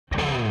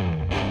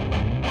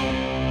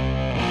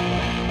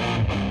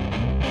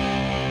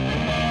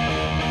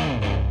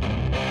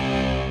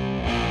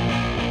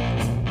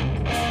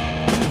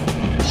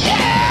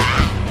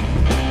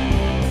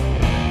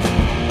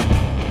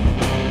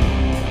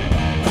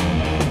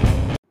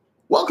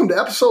to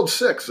episode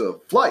 6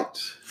 of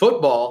Flights,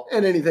 Football,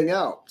 and Anything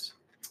Else.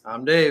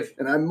 I'm Dave.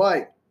 And I'm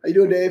Mike. How you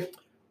doing, Dave?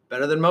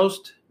 Better than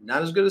most,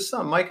 not as good as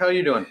some. Mike, how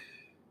you doing?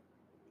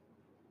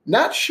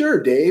 Not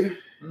sure, Dave.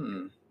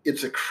 Hmm.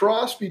 It's a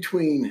cross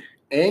between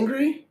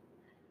angry,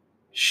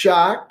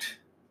 shocked,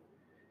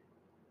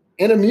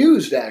 and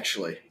amused,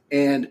 actually.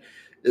 And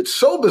it's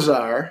so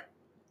bizarre,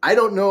 I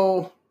don't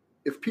know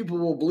if people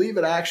will believe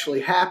it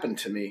actually happened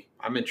to me.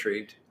 I'm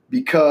intrigued.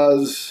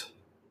 Because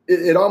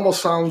it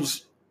almost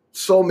sounds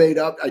so made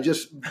up. I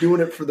just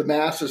doing it for the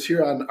masses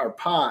here on our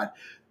pod.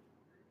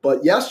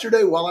 But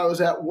yesterday while I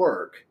was at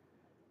work,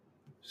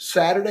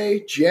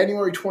 Saturday,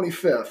 January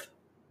 25th,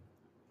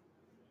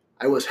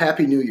 I was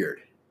Happy New Year.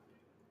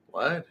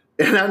 What?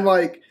 And I'm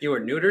like, You were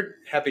neutered?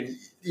 Happy.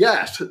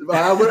 yes,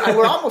 I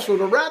would almost would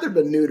have rather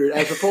been neutered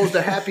as opposed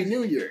to Happy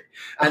New Year.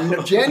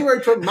 On January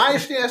 12th, my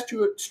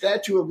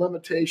statute of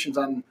limitations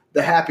on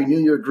the Happy New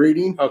Year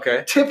greeting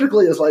Okay.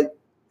 typically is like,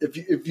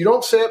 if you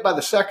don't say it by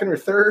the second or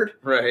third,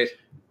 Right.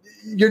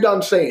 you're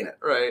done saying it.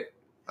 Right.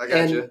 I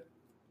got you.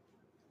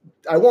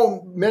 I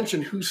won't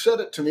mention who said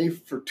it to me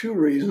for two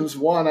reasons.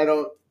 One, I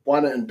don't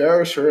want to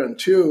embarrass her. And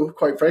two,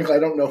 quite frankly, I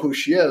don't know who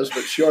she is,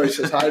 but she always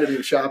says hi to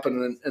me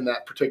shopping in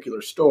that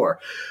particular store.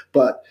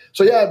 But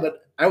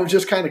I was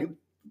just kind of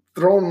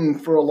thrown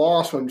for a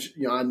loss when,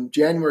 on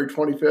January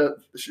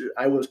 25th,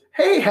 I was,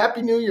 hey,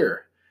 Happy New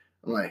Year.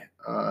 I'm like,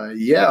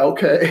 yeah,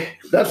 okay.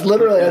 That's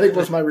literally, I think,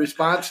 was my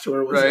response to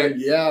her was, Right. like,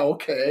 yeah,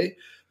 okay.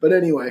 But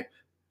anyway,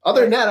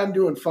 other than that, I'm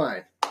doing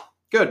fine.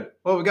 Good.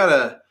 Well, we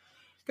got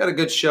a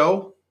good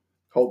show.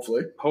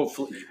 Hopefully.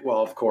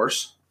 Well, of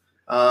course.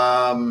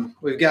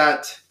 We've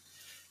got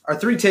our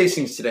 3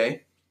 tastings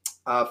today.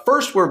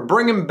 First, we're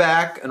bringing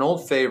back an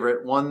old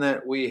favorite, one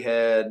that we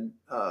had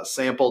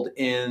sampled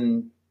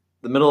in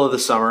the middle of the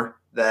summer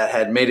that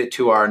had made it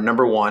to our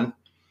number 1.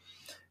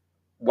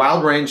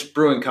 Wild Range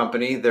Brewing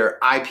Company, their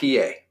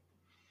IPA.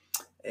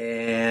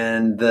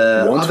 And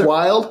the Once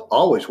wild,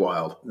 always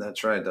wild.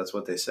 That's right. That's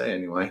what they say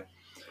anyway.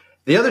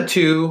 The other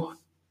 2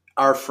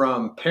 are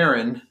from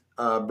Perrin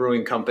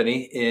Brewing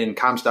Company in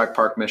Comstock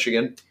Park,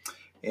 Michigan.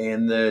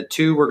 And the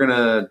 2 we're going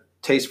to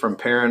taste from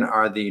Perrin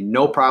are the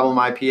No Problem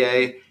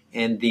IPA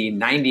and the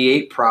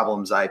 98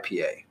 Problems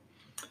IPA.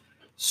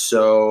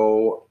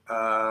 So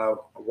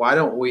why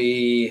don't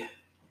we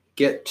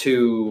get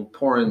to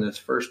pouring this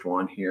first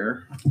one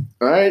here?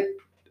 All right.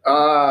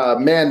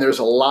 Man, there's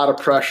a lot of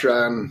pressure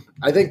on,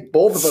 I think,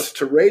 both of us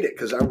to rate it,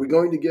 because are we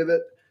going to give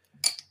it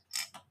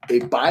a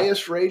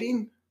biased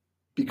rating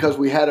because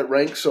we had it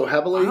ranked so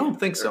heavily? I don't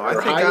think so.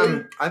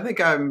 I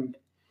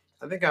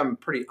think I'm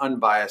pretty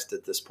unbiased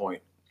at this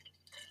point.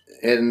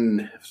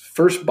 And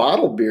first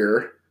bottled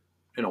beer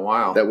In a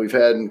while. that we've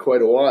had in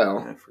quite a while.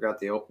 I forgot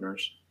the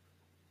openers.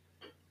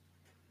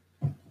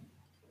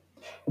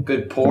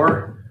 Good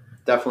pour.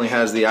 Definitely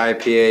has the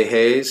IPA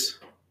haze.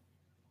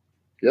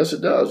 Yes,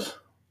 it does.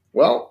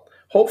 Well,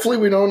 hopefully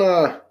we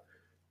don't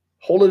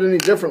hold it any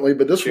differently,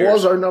 but this Cheers.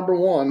 was our number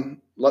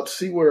 1. Let's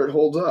see where it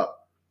holds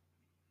up.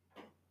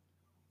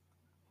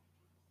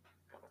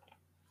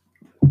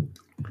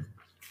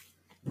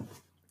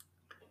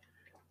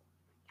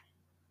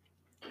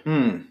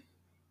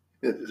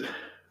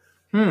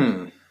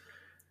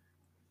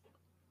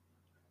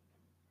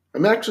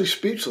 I'm actually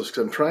speechless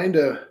because I'm trying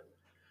to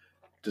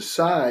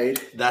decide.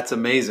 That's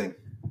amazing.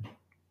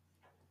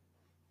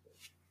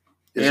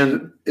 Is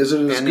it as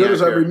and good the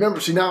as I IPA. remember?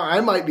 See, now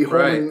I might be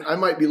holding. I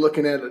might be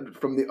looking at it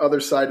from the other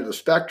side of the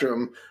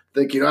spectrum,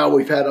 thinking, "Oh,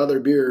 we've had other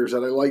beers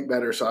that I like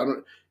better." So I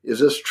don't. Is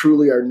this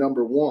truly our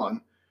number 1?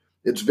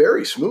 It's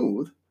very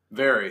smooth.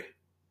 Very.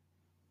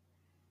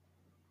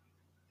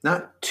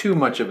 Not too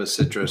much of a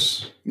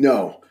citrus.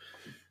 No,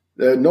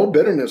 no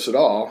bitterness at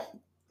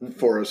all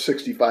for a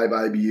 65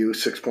 IBU,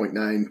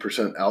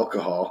 6.9%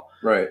 alcohol.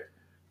 Right.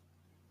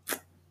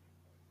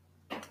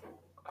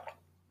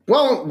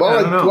 Well,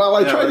 I don't know. while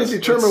I try to let's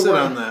determine sit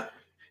where, on that.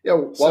 yeah,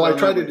 while I on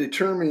try that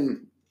to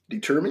one.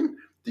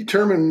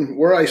 determine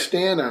where I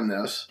stand on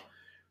this,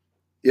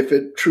 if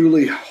it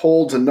truly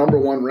holds a number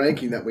 1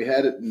 ranking that we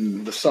had it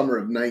in the summer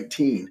of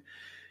 19.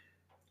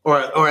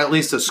 Or at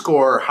least a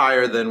score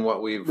higher than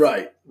what we've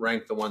Right.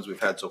 ranked the ones we've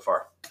had so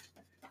far.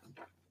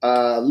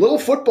 Little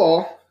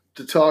football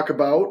to talk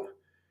about.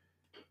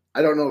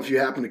 I don't know if you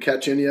happen to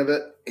catch any of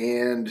it.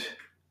 And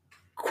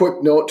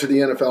quick note to the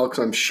NFL, because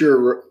I'm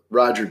sure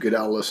Roger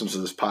Goodell listens to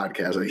this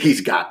podcast.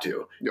 He's got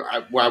to.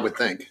 I would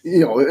think.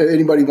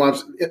 Anybody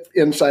wants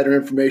insider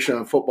information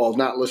on football is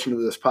not listening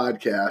to this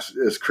podcast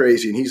is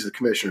crazy, and he's the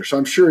commissioner. So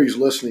I'm sure he's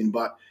listening.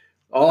 But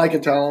all I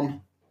can tell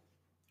him,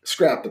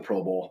 scrap the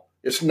Pro Bowl.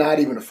 It's not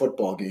even a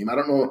football game. I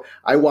don't know.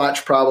 I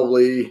watch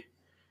probably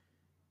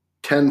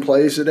 10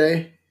 plays a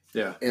day.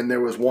 Yeah. And there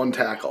was 1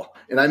 tackle.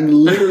 And I'm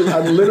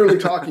literally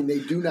talking, they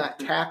do not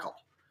tackle.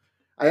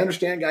 I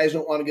understand guys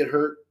don't want to get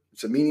hurt.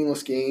 It's a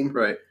meaningless game.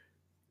 Right.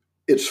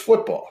 It's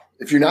football.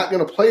 If you're not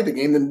going to play the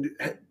game, then,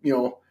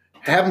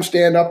 have them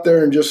stand up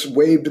there and just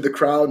wave to the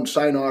crowd and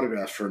sign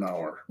autographs for an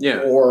hour.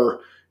 Yeah.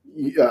 Or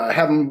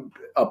have them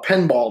a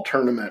pinball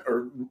tournament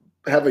or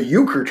have a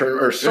euchre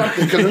tournament or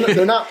something because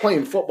they're not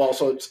playing football.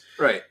 So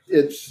right.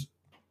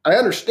 I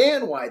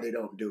understand why they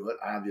don't do it,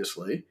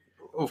 obviously.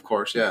 Of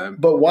course, yeah.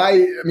 But why?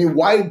 I mean,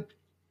 why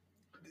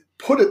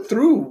put it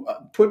through?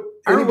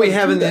 Aren't we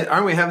having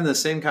the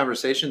same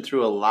conversation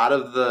through a lot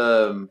of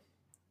the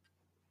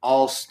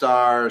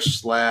all-star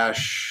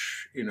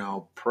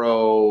 /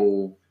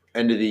 pro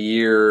end of the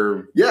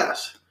year?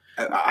 Yes.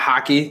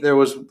 Hockey. They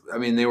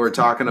were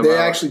talking about. They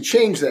actually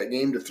changed that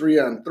game to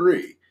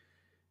 3-on-3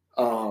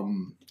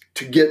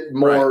 to get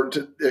more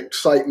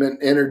excitement,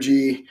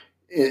 energy.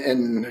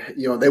 And,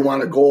 they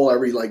want a goal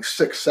every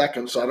 6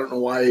 seconds. So I don't know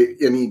why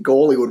any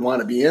goalie would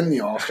want to be in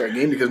the All-Star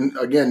game because,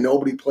 again,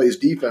 nobody plays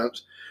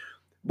defense.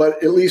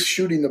 But at least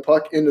shooting the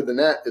puck into the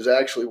net is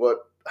actually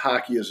what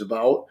hockey is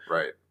about.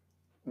 Right.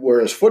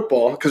 Whereas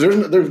football, because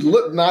there's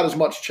not as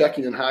much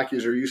checking in hockey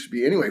as there used to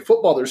be anyway.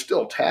 Football, they're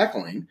still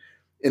tackling.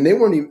 And they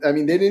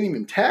didn't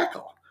even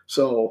tackle.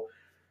 So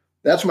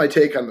that's my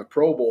take on the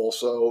Pro Bowl.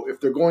 So if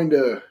they're going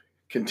to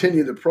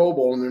continue the Pro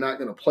Bowl and they're not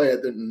going to play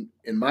it, then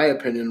in my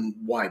opinion,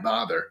 why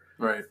bother?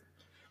 Right.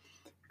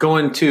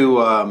 Going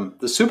to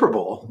the Super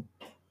Bowl,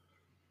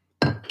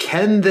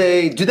 do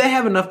they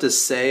have enough to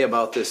say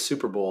about this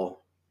Super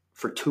Bowl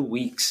for 2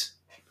 weeks?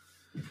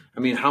 I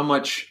mean, how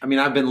much? I mean,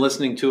 I've been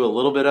listening to a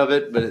little bit of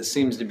it, but it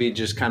seems to be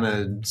just kind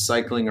of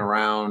cycling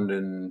around,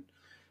 and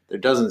there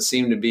doesn't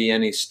seem to be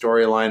any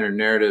storyline or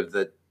narrative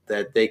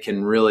that they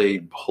can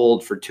really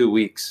hold for 2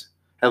 weeks.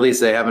 At least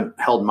they haven't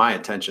held my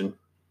attention.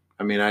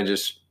 I mean,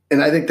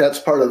 and I think that's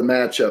part of the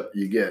matchup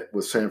you get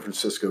with San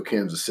Francisco,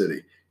 Kansas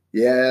City.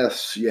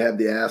 Yes, you have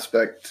the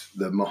aspect,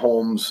 the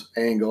Mahomes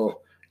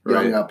angle,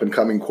 young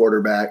up-and-coming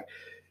quarterback.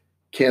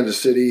 Kansas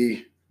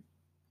City,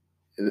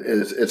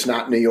 it's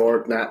not New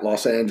York, not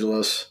Los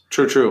Angeles.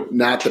 True.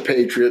 Not the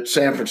Patriots.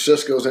 San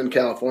Francisco's in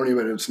California,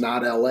 but it's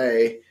not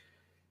L.A.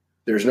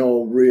 There's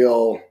no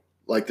real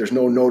there's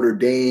no Notre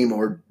Dame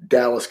or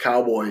Dallas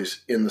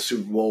Cowboys in the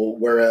Super Bowl,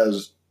 where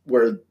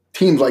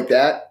teams like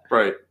that,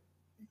 right,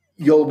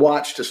 you'll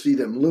watch to see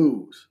them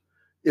lose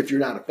if you're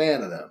not a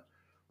fan of them.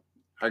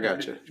 I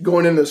got you.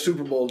 Going into the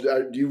Super Bowl,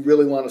 do you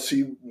really want to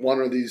see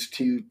one of these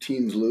two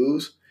teams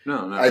lose?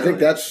 No, not I think really.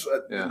 that's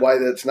why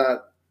there's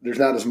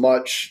not as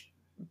much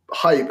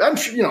hype. I'm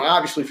sure,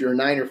 obviously if you're a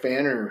Niner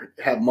fan or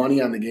have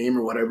money on the game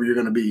or whatever, you're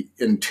going to be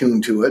in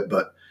tune to it.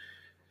 But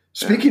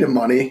speaking of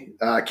money,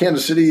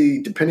 Kansas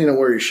City, depending on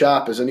where you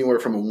shop, is anywhere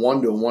from a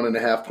 1 to a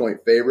 1.5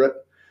 point favorite.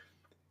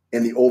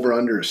 And the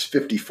over-under is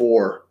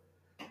 54.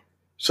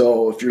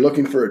 So if you're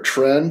looking for a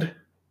trend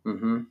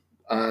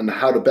on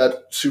how to bet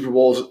Super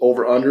Bowls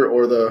over-under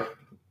or the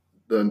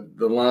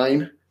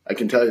line, I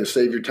can tell you to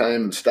save your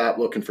time and stop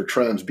looking for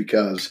trends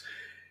because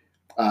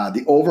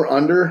the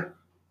over-under,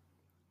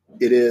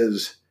 it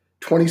is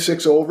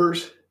 26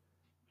 overs,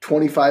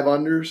 25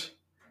 unders,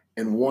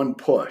 and 1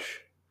 push.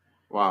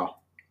 Wow.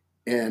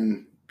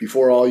 And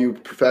before all you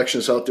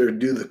perfectionists out there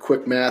do the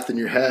quick math in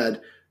your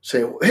head,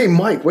 say, hey,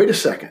 Mike, wait a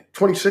second.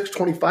 26,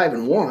 25,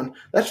 and 1,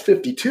 that's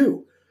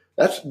 52.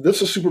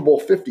 This is Super Bowl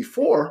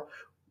 54.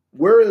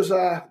 Where is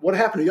what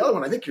happened to the other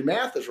one? I think your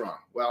math is wrong.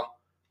 Well,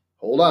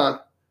 hold on.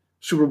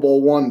 Super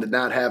Bowl 1 did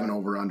not have an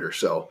over-under,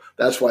 so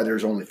that's why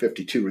there's only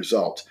 52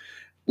 results.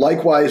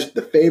 Likewise,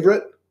 the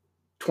favorite,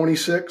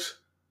 26,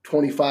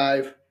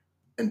 25,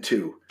 and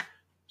 2.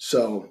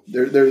 So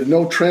there's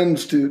no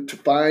trends to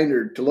find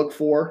or to look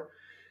for.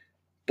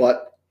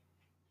 But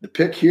the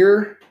pick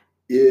here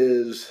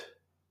is,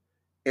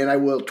 and I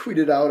will tweet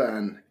it out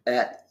on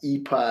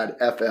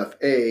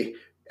 @EPODFFA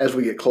as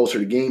we get closer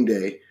to game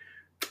day.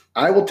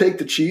 I will take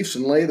the Chiefs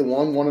and lay the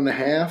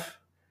 1.5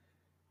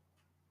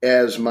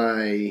 as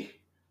my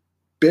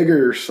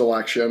bigger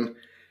selection.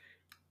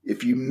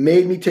 If you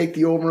made me take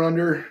the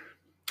over-under,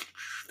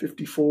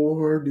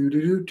 54,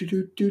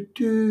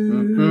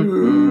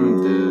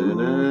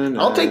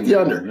 I'll take the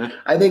under.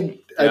 I think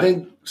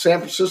San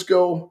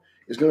Francisco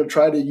is going to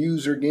try to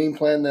use their game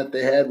plan that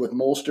they had with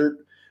Mostert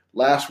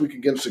last week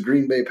against the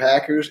Green Bay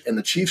Packers, and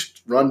the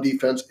Chiefs' run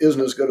defense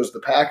isn't as good as the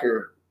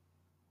Packer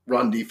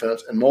run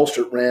defense, and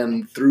Mostert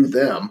ran through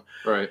them.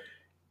 Right.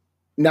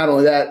 Not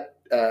only that,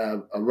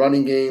 a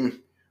running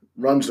game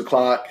runs the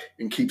clock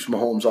and keeps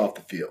Mahomes off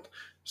the field.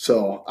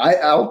 So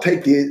I'll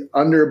take the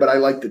under, but I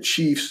like the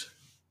Chiefs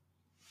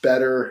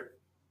better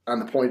on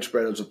the point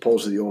spread as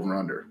opposed to the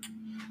over-under.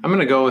 I'm going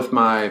to go with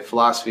my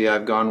philosophy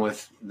I've gone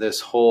with this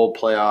whole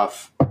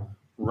playoff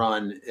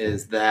run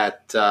is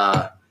that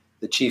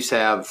the Chiefs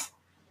have,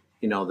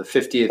 the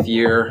 50th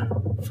year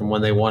from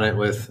when they won it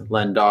with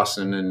Len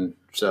Dawson. And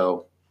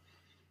so,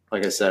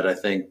 like I said, I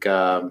think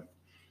they're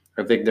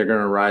going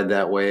to ride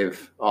that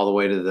wave all the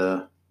way to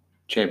the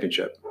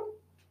championship.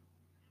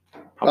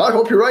 Well, I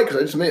hope you're right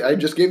because I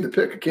just gave the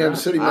pick of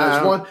Kansas City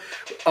 -1.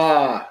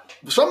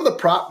 Some of the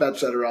prop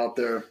bets that are out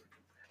there,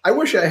 I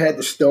wish I had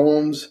the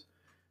Stones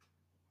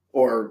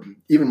or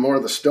even more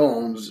of the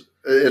Stones.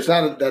 It's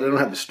not that I don't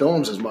have the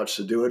Stones as much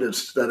to do it.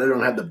 It's that I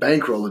don't have the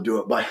bankroll to do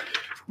it. But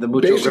the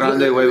Mucho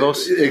Grande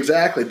Huevos?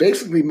 Exactly.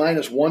 Basically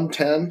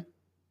 -110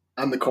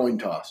 on the coin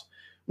toss.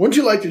 Wouldn't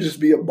you like to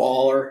just be a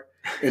baller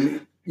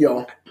and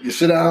you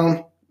sit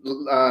down.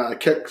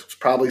 Kick's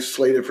probably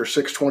slated for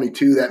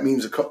 622. That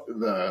means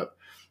the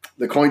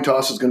coin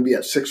toss is going to be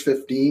at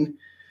 615.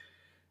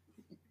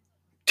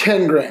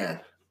 10 grand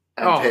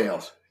on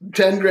tails.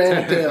 10 grand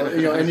on tails.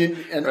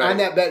 And right. On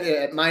that bet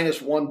at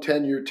minus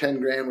 110, your 10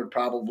 grand would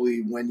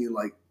probably win you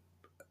like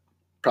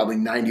probably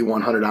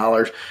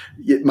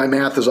 $9,100. My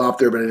math is off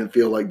there, but I didn't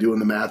feel like doing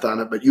the math on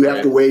it. But you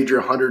have to wager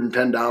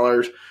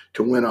 $110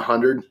 to win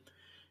 100.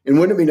 And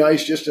wouldn't it be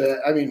nice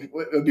it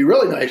would be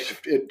really nice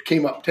if it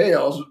came up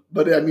tails.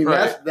 But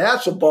right.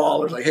 that's a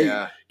ball. It's like,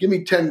 hey, give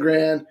me 10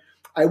 grand.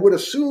 I would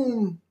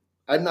assume,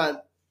 I'm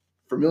not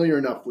familiar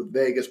enough with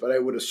Vegas, but I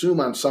would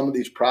assume on some of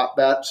these prop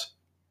bets,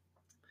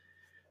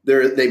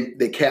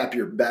 they cap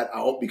your bet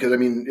out because,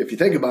 if you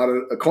think about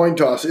it, a coin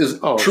toss is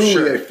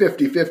truly a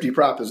 50-50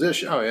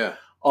 proposition. Oh, yeah.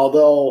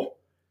 Although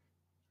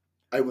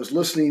I was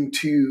listening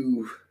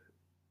to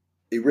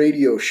a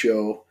radio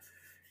show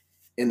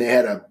and they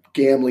had a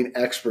gambling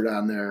expert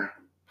on there.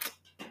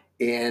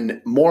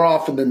 And more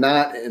often than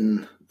not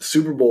in the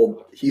Super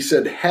Bowl, he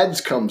said heads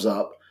comes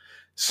up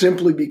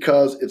simply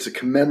because it's a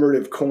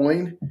commemorative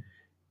coin.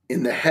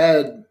 In the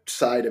head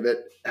side of it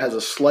has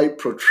a slight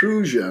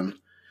protrusion.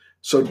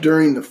 So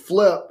during the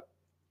flip,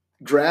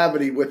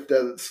 gravity with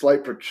the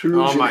slight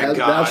protrusion.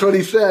 That's what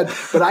he said.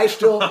 But I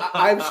still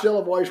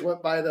have always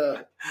went by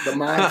the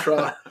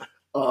mantra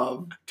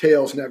of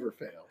tails never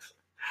fails.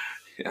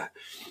 Yeah.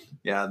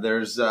 Yeah.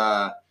 There's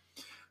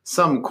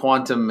some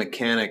quantum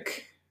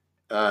mechanic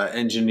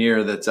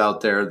engineer that's out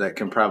there that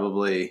can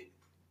probably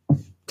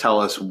tell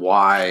us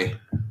why,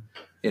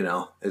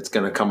 it's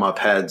going to come up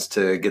heads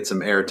to get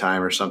some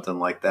airtime or something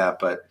like that.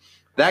 But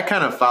that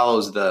kind of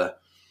follows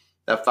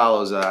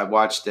I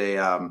watched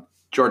a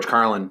George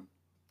Carlin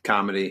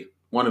comedy,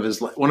 one of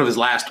his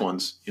last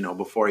ones,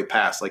 before he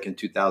passed, like in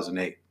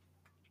 2008.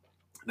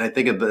 And I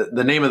think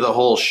the name of the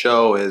whole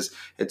show is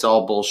 "It's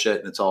All Bullshit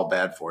and It's All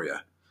Bad for You."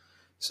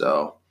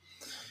 So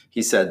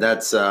he said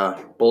that's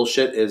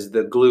bullshit is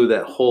the glue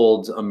that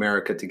holds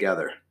America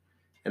together,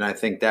 and I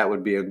think that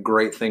would be a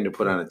great thing to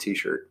put on a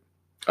T-shirt.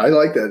 I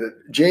like that.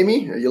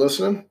 Jamie, are you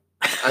listening?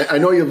 I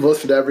know you've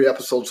listened to every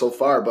episode so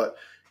far, but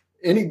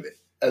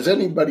as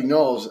anybody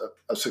knows,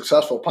 a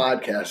successful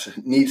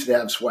podcast needs to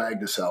have swag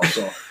to sell.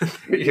 So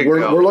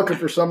we're looking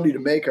for somebody to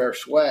make our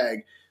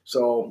swag.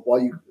 So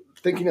while you're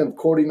thinking of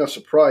quoting us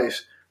a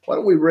price, why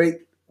don't we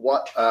rate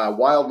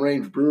Wild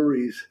Range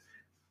Brewery's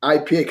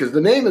IPA? Because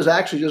the name is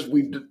actually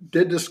we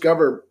did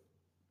discover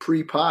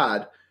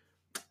pre-pod.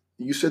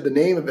 You said the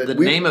name of it. The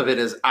name of it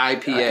is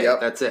IPA. Yep.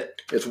 That's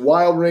it. It's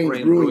Wild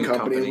Range Brewing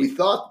Company. And we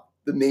thought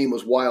the name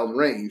was Wild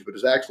Range, but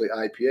it's actually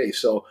IPA.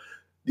 So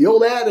the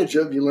old adage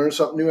of you learn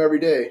something new every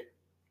day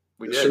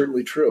is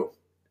certainly true.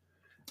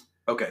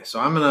 Okay, so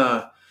I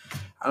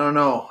don't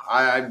know.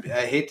 I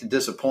hate to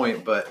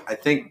disappoint, but I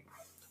think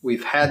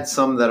we've had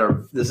some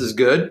this is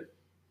good.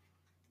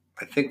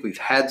 I think we've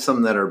had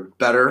some that are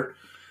better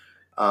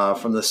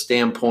from the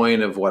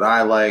standpoint of what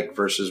I like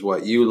versus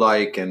what you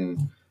like.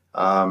 And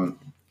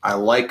I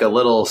like a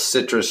little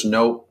citrus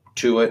note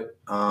to it.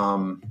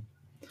 I'm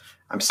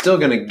still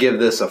going to give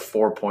this a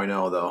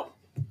 4.0 though.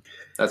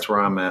 That's where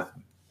I'm at.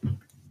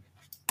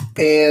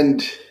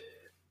 And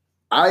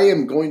I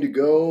am going to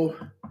go,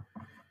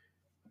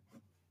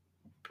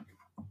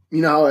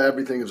 how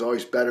everything is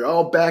always better.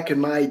 Oh, back in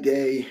my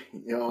day,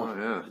 the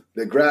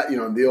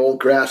old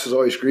grass is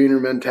always greener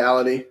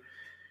mentality.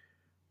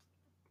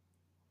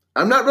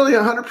 I'm not really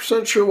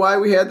 100% sure why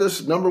we had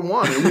this number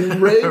one.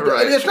 Right.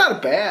 It's not a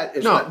bad,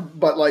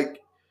 but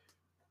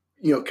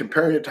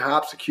comparing it to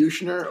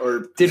Hopsecutioner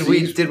or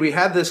did we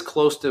have this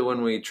close to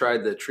when we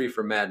tried the Tree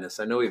for Madness?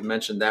 I know we've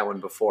mentioned that one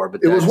before,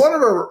 but it was one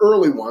of our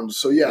early ones.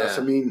 So yes,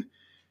 yeah.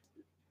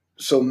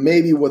 So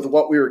maybe with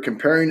what we were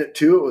comparing it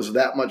to, it was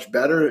that much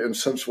better. And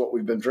since what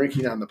we've been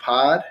drinking on the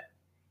pod,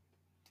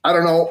 I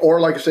don't know. Or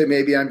like I say,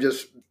 maybe I'm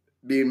just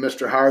being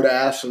Mr. Hard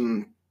Ass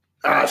and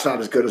it's not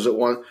as good as it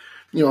was.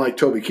 Like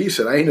Toby Keith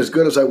said, I ain't as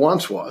good as I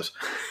once was,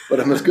 but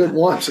I'm as good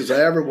once as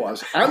I ever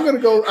was. I'm going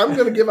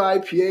to give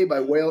IPA by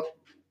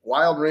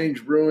Wild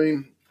Range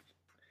Brewing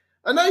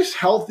a nice,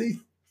 healthy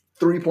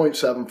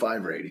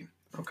 3.75 rating.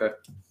 Okay.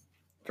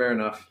 Fair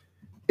enough.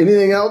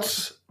 Anything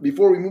else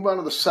before we move on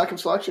to the second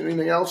selection?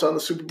 Anything else on the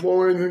Super Bowl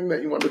or anything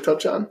that you want to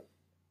touch on?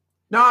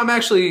 No, I'm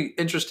actually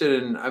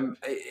interested in,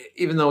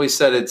 even though we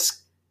said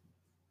it's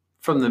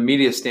from the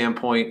media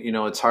standpoint,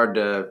 it's hard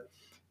to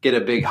get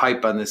a big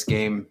hype on this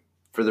game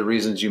for the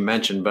reasons you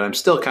mentioned, but I'm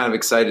still kind of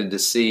excited to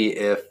see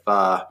if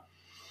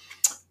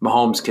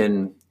Mahomes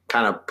can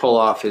kind of pull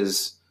off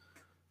his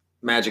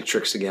magic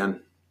tricks again,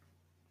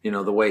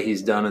 the way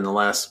he's done in the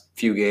last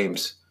few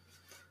games.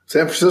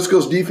 San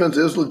Francisco's defense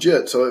is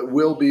legit, so it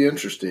will be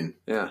interesting.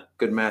 Yeah,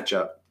 good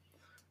matchup.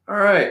 All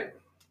right.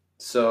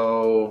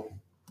 So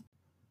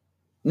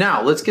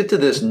now let's get to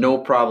this No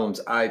Problems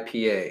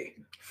IPA.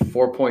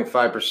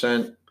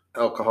 4.5%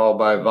 alcohol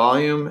by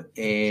volume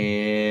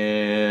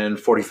and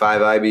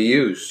 45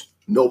 IBUs.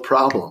 No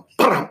problem.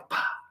 Got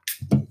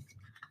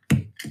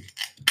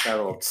a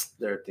little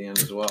there at the end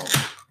as well.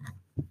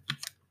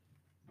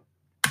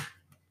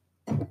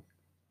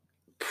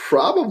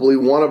 probably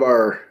one of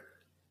our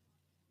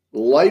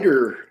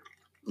lighter,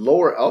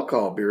 lower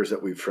alcohol beers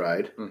that we've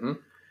tried. Mm-hmm.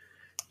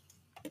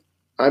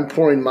 I'm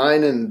pouring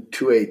mine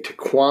into a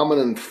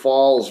Tequamanon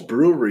Falls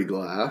brewery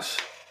glass.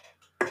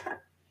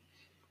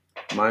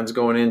 Mine's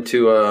going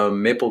into a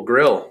Maple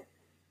Grill.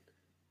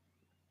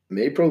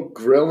 Maple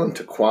Grill in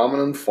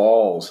Tequamanon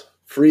Falls.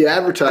 Free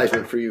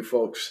advertisement for you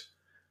folks.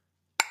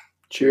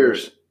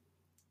 Cheers.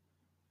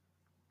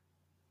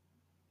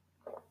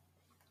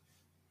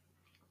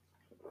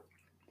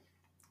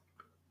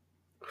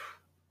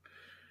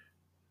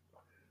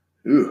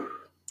 Ooh.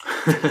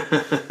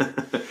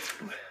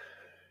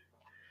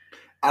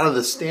 Out of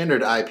the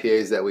standard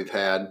IPAs that we've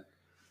had,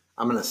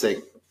 I'm going to say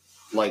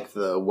like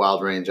the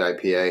Wild Range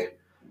IPA.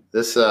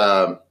 This,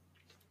 I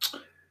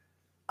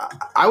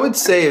would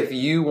say if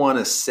you want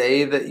to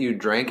say that you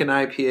drank an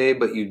IPA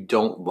but you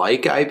don't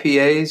like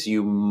IPAs,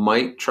 you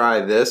might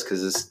try this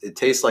because it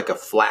tastes like a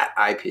flat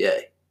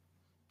IPA.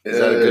 Is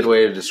that a good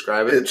way to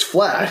describe it? It's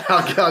flat.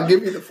 I'll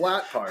give you the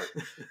flat part.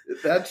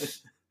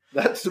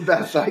 That's the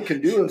best I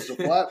can do is the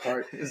flat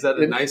part. Is that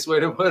a nice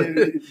way to put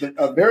it?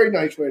 A very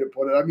nice way to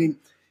put it. I mean,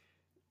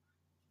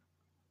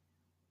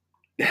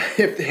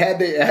 if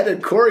they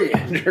added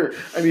coriander,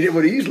 I mean, it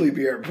would easily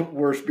be our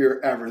worst beer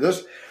ever.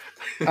 This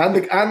on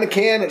the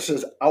can it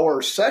says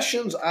our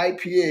Sessions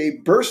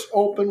IPA bursts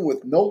open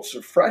with notes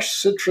of fresh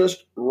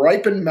citrus,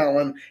 ripened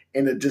melon,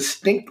 and a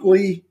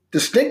distinctively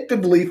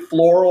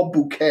floral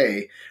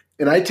bouquet.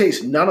 And I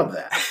taste none of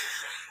that.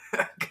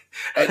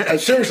 I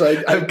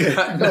seriously,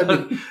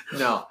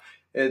 no,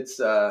 it's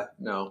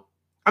no.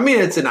 I mean,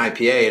 it's an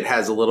IPA. It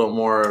has a little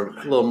more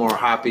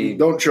hoppy.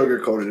 Don't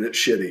sugarcoat it. It's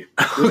shitty.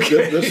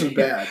 This is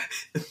bad.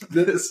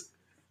 There's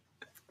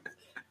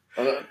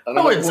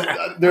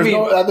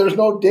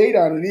no date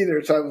on it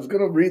either. So I was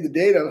going to read the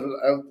date.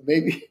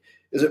 Maybe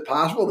is it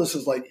possible this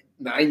is like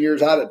 9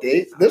 years out of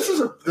date? This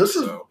is.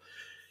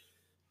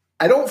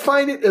 I don't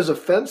find it as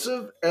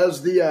offensive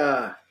as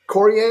the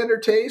coriander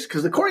taste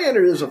because the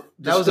coriander is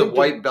that was a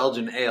white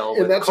Belgian ale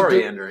with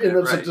coriander in it,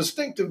 and it's a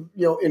distinctive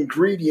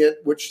ingredient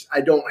which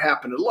I don't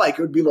happen to like.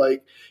 It would be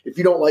like if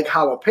you don't like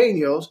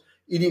jalapenos,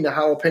 eating a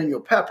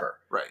jalapeno pepper.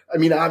 Right. I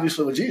mean,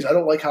 obviously, well, geez, I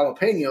don't like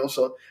jalapenos,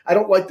 so I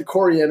don't like the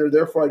coriander.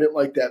 Therefore, I didn't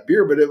like that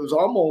beer. But it was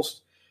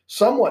almost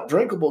somewhat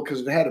drinkable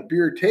because it had a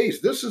beer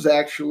taste. This is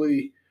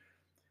actually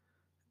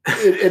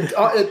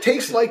it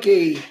tastes like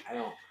a.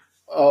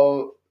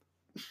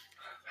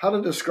 How to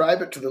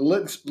describe it to the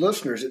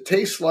listeners? It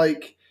tastes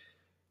like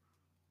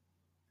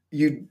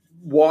you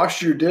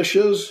washed your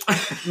dishes,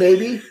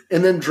 maybe,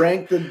 and then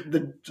drank the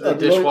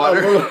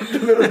dishwater. A little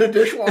bit of the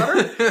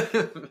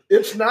dishwater.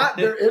 It's not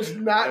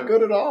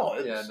good at all.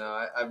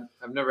 I've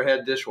never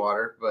had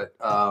dishwater, but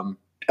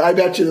I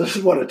bet you this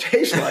is what it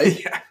tastes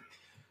like. Yeah.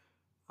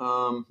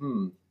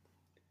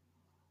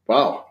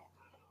 Wow.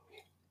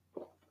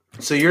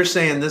 So you're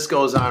saying this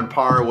goes on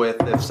par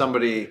with if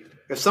somebody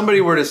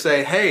were to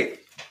say, "Hey,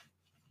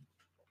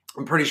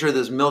 I'm pretty sure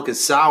this milk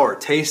is sour.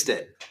 Taste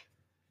it."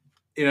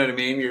 You know what I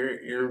mean?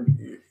 You're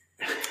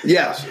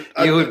yes.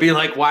 You would be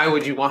like, why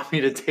would you want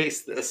me to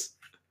taste this?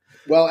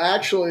 Well,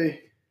 actually,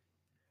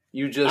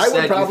 you just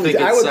said you think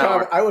it's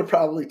sour. I would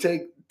probably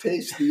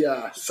taste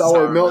the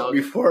sour milk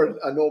before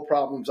a No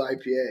Problems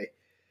IPA.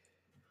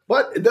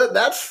 But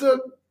that's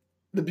the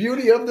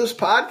beauty of this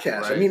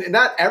podcast. Right. I mean,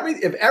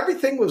 if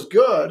everything was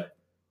good,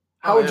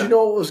 how would you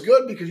know it was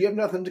good? Because you have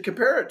nothing to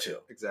compare it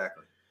to.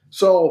 Exactly.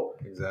 So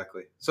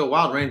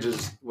Wild Range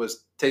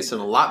was tasting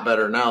a lot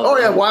better now. Oh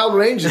yeah, Wild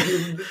Range.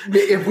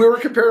 If we were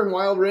comparing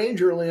Wild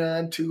Range early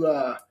on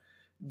to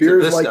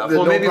beers to like stuff.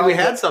 Maybe we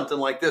had something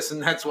like this,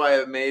 and that's why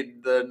it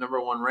made the number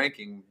one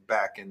ranking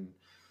back in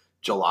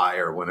July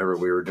or whenever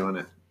we were doing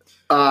it.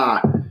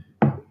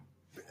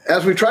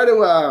 As we try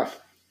to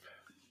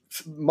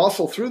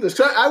muscle through this,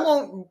 I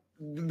won't.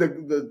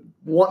 The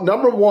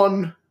number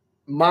one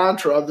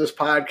mantra of this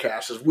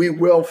podcast is we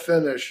will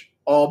finish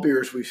all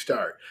beers we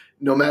start,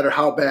 no matter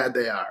how bad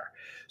they are.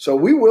 So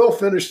we will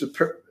finish I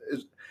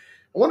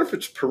wonder if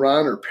it's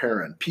Perrin or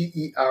Perrin,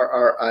 Perrin.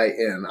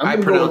 I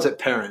pronounce it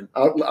Perrin.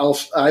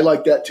 I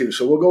like that too.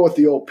 So we'll go with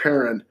the old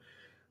Perrin.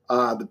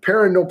 The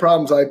Perrin No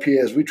Problems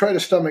IPAs. We try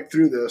to stomach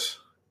through this.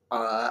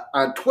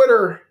 On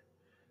Twitter,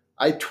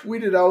 I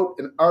tweeted out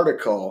an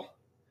article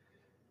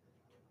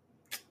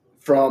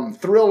from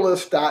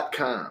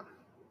Thrillist.com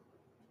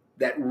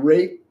that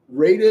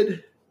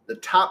rated the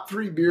top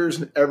 3 beers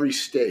in every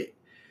state.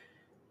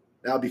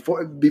 Now,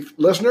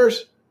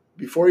 listeners,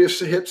 before you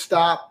hit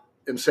stop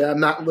and say, I'm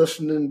not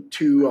listening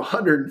to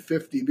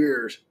 150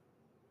 beers,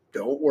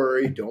 don't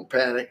worry, don't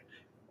panic.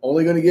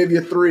 Only going to give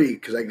you 3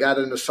 because I got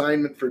an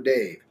assignment for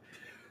Dave.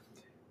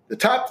 The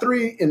top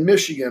 3 in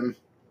Michigan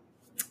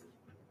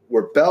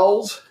were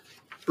Bell's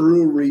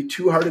Brewery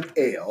Two-Hearted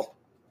Ale,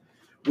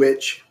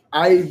 which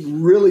I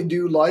really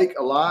do like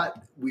a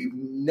lot. We've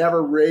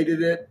never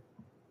rated it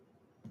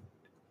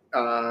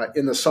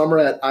in the summer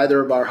at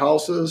either of our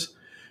houses,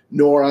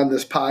 nor on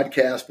this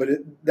podcast, but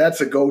that's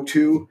a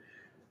go-to.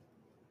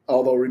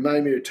 although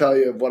remind me to tell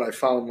you of what I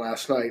found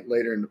last night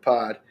later in the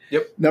pod.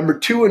 Yep. Number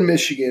 2 in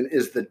Michigan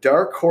is the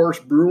Dark Horse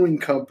Brewing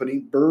Company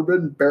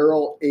Bourbon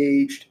Barrel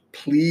Aged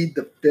Plead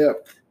the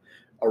Fifth,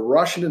 a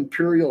Russian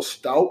Imperial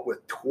Stout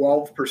with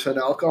 12%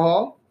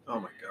 alcohol. Oh,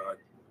 my God.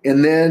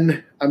 And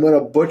then I'm going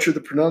to butcher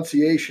the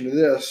pronunciation of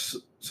this,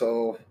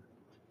 so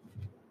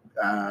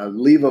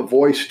leave a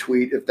voice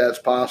tweet if that's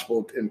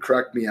possible and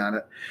correct me on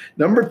it.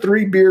 Number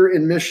 3 beer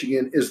in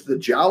Michigan is the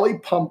Jolly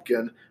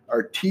Pumpkin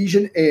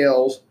Artesian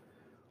Ales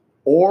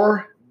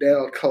or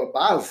del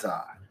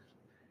Calabaza,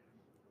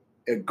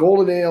 a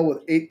golden ale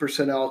with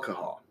 8%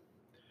 alcohol.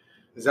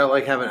 Is that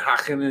like having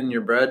Haken in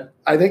your bread?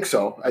 I think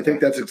so. I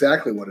think that's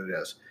exactly what it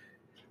is.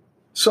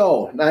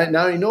 So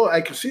now you know,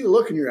 I can see the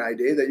look in your eye,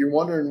 Dave, that you're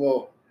wondering,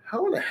 well,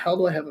 how in the hell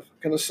do I have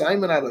an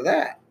assignment out of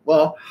that?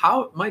 Well,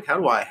 How in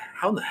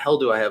the hell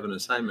do I have an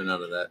assignment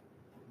out of that?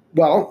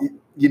 Well,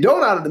 you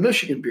don't out of the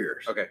Michigan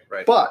beers. Okay,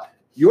 right. But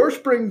your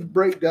spring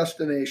break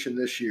destination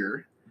this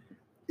year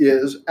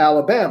is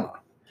Alabama.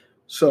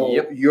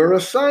 So your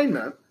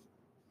assignment,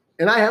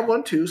 and I have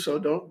one too, so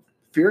don't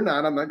fear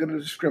not. I'm not going to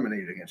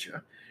discriminate against you.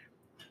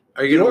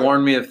 Are you going to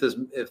warn me if this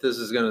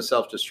is going to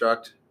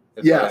self-destruct?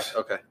 Yes.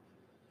 Okay.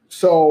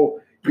 So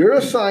your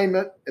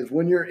assignment is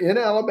when you're in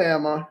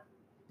Alabama,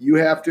 you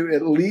have to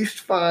at least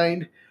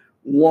find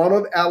one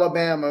of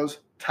Alabama's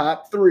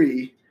top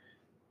 3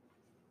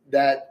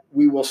 that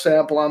we will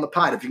sample on the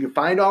pod. If you can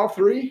find all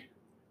 3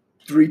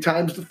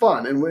 times the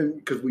fun. And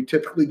because we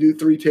typically do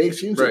 3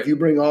 tastings, right. If you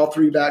bring all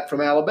 3 back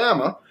from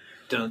Alabama,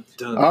 dun,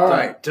 dun, all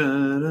right,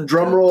 dun,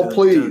 drum roll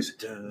please.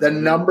 The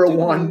number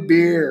 1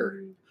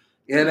 beer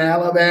in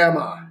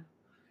Alabama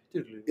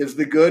is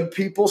the Good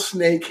People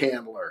Snake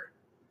Handler.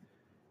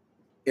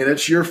 And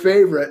it's your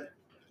favorite,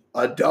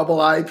 a double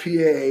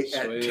IPA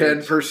at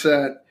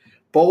 10%.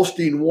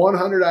 Boasting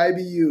 100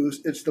 IBUs,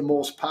 it's the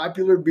most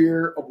popular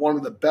beer of one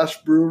of the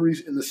best breweries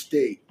in the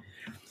state.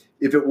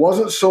 If it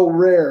wasn't so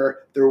rare,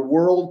 their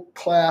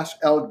world-class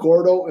El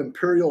Gordo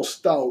Imperial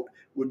Stout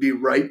would be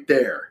right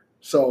there.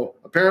 So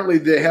apparently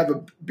they have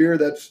a beer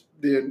that's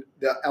the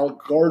El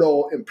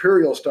Gordo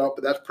Imperial Stout,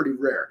 but that's pretty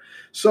rare.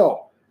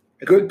 So,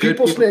 Good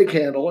People Snake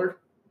Handler.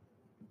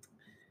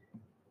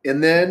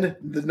 And then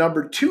the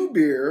number 2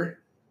 beer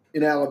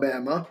in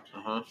Alabama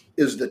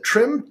is the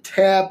Trim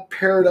Tab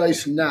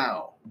Paradise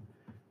Now.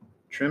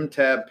 Trim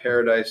Tab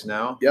Paradise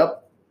Now?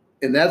 Yep.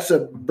 And that's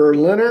a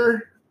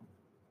Berliner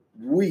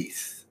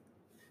Weiss.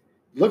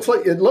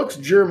 It looks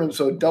German,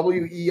 so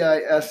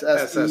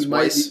W-E-I-S-S-E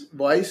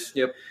Weiss.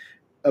 Yep.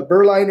 A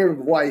Berliner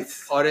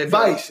Weiss. Or is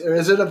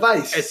it a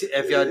Weiss?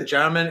 If you're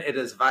German, it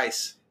is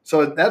Weiss.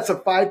 So that's a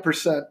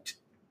 5%,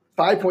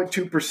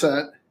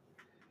 5.2%.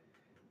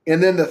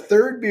 And then the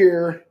third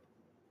beer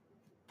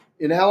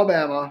in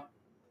Alabama,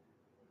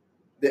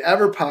 the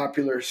ever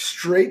popular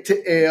straight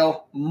to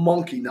ale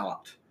Monkey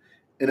Nut,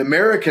 an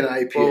American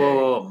IPA.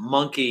 Oh,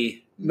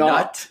 Monkey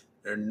Nut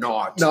or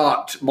not?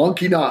 Not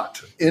Monkey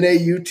Nut,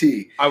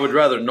 N-A-U-T. I would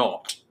rather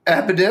not.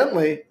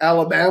 Evidently,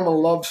 Alabama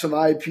loves some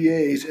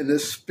IPAs, and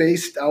this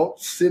spaced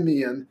out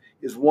Simeon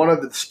is one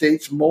of the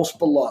state's most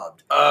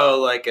beloved. Oh,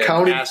 like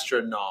an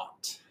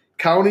astronaut.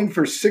 Counting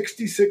for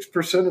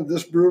 66% of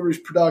this brewery's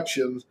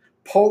productions,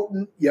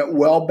 potent yet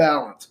well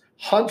balanced.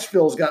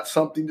 Huntsville's got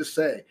something to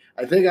say.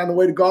 I think on the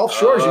way to Gulf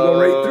Shores, you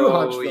go right through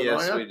Huntsville.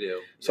 Yes, we do.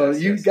 So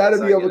you've got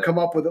to be able to come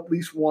up with at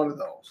least one of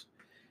those.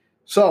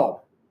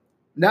 So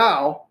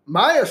now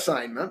my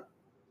assignment,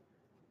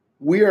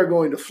 we are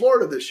going to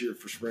Florida this year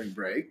for spring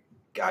break.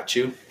 Got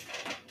you.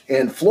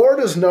 And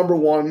Florida's number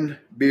 1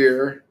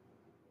 beer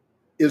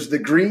is the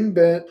Green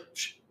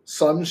Bench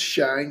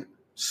Sunshine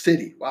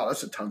City. Wow,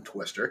 that's a tongue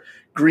twister.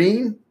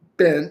 Green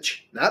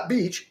Bench, not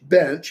beach,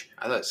 bench.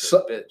 I thought it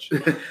said bitch.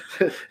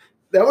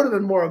 That would have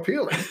been more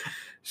appealing.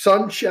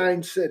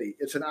 Sunshine City.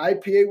 It's an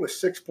IPA with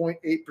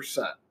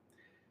 6.8%.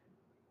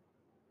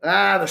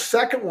 The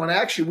second one,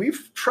 actually,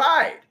 we've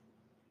tried.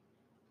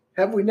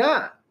 Have we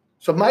not?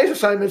 So my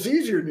assignment's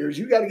easier than yours.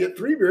 You got to get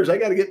 3 beers. I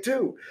got to get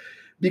 2.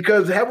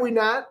 Because have we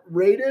not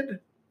rated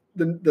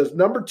the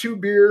number 2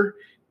 beer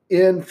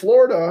in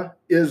Florida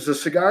is the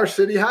Cigar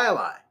City Jai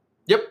Alai.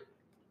 Yep.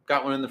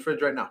 Got one in the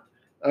fridge right now.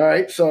 All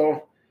right.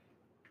 So,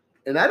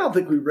 and I don't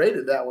think we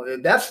rated that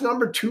one. That's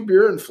number 2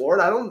 beer in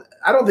Florida.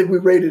 I don't think we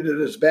rated it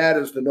as bad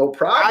as the No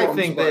Problems. I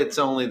think that it's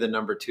only the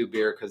number 2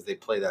 beer because they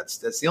play that.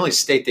 That's the only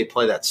state they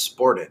play that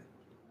sport in.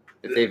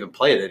 If they even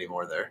play it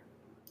anymore there.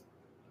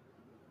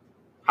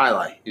 Jai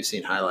Alai. You've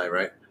seen Jai Alai,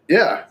 right?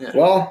 Yeah.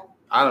 Well,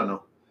 I don't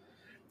know.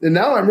 And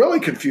now I'm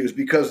really confused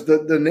because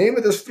the name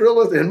of this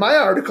thrill is in my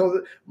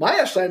article. My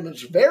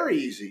assignment's very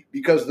easy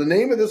because the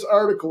name of this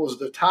article is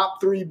the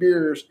top 3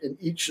 beers in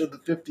each of the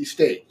 50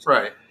 states.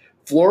 Right.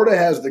 Florida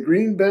has the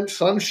Green Bench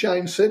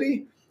Sunshine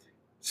City,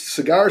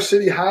 Cigar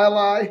City Jai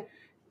Alai,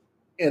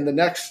 and the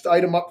next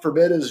item up for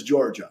bid is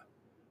Georgia.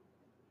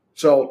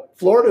 So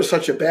Florida is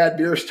such a bad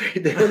beer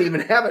state; they don't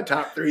even have a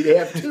top 3; they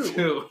have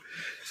 2.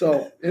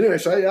 So anyway,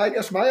 I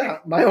guess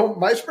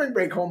my spring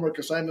break homework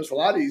assignment is a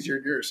lot easier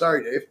than yours.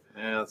 Sorry, Dave.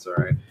 Yeah, that's all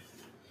right.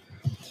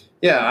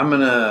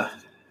 Yeah,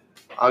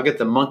 I'll get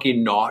the Monkey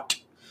Knot.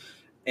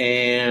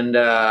 And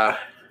the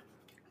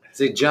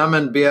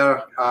German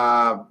beer,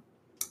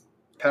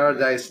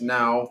 Paradise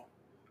Now,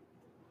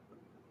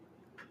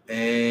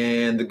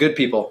 and the Good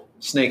People,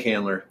 Snake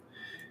Handler.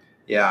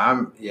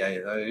 Yeah.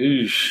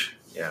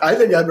 I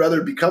think I'd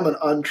rather become an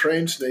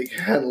untrained snake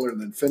handler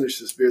than finish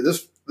this beer.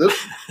 This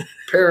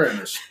Perrin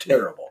is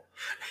terrible.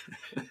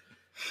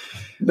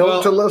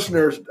 Note to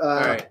listeners,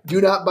 right.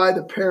 Do not buy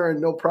the Perrin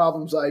No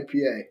Problems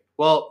IPA.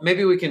 Well,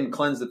 maybe we can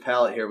cleanse the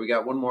palate here. We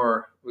got one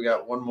more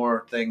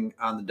thing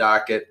on the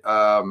docket.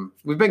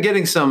 We've been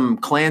getting some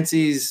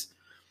Clancy's,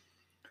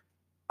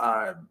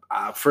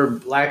 for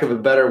lack of a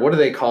better, what do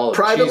they call it?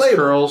 Private cheese label.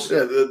 curls.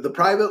 Yeah, the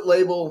private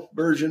label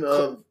version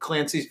of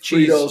Clancy's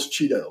cheese. Fritos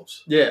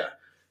Cheetos. Yeah.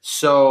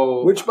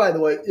 So, which, by the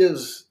way,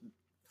 is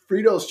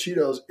Fritos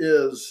Cheetos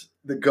is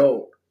the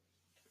GOAT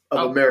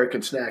of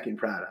American snacking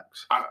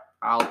products.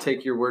 I'll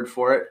take your word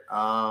for it.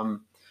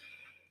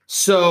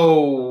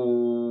 So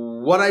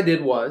what I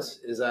did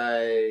is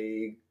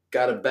I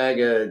got a bag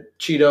of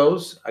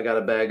Cheetos, I got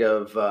a bag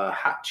of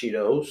hot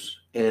Cheetos,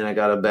 and I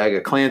got a bag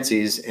of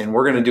Clancy's, and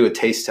we're going to do a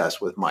taste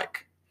test with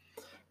Mike.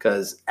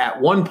 Because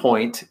at one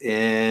point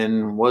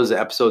in,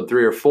 episode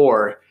 3 or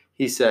 4,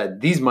 he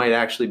said these might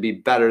actually be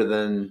better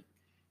than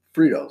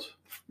Fritos.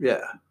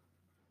 Yeah.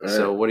 Right.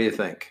 So what do you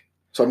think?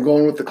 So I'm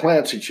going with the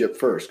Clancy chip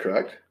first,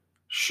 correct?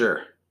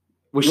 Sure.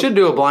 We'll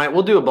do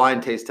a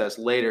blind taste test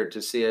later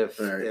to see if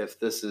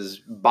this is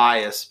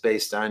biased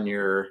based on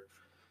your.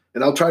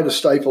 And I'll try to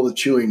stifle the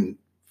chewing,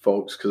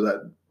 folks, because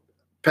that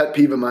pet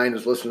peeve of mine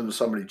is listening to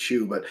somebody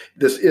chew. But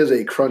this is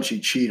a crunchy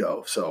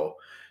Cheeto, so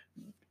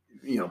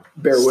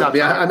bear with me.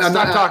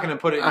 Stop talking and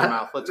put it in your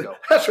mouth. Let's go.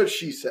 That's what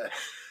she said.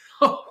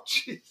 Oh,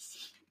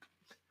 jeez.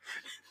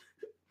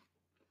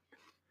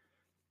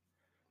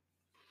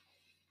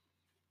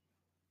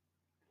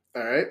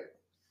 All right.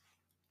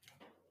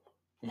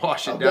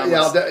 Wash it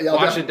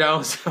down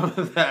with some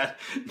of that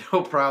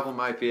No Problem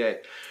IPA.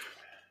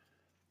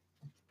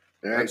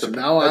 All right, that's a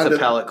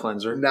palate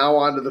cleanser. Now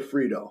on to the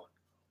Frito.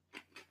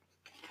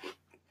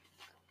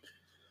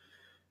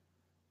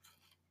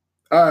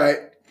 All right.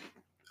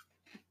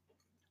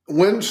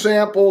 When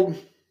sampled,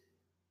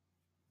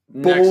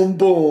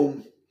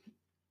 boom.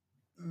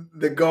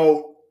 The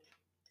GOAT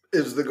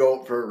is the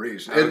GOAT for a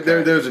reason.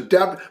 Okay. There's a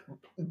depth.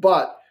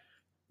 But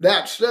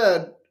that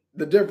said,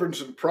 the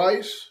difference in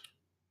price,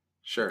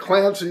 sure,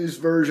 Clancy's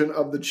version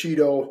of the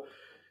Cheeto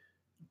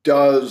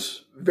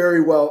does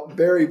very well,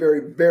 very,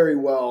 very, very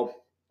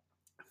well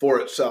for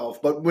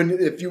itself. But when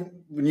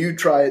you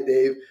try it,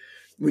 Dave,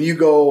 when you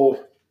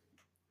go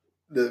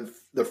the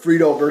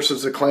Frito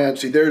versus the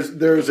Clancy,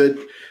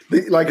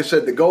 like I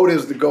said, the GOAT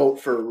is the GOAT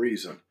for a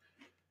reason.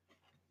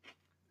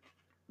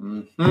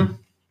 Mm-hmm.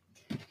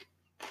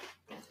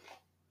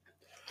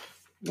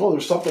 Oh,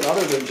 there's something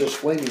other than just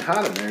flaming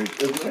hot in there,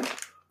 isn't there?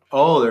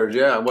 Oh, there's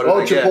What did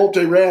I get?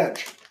 Chipotle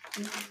Ranch.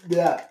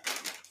 Yeah.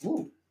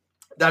 Ooh.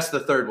 That's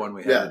the third one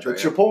we had. Yeah, the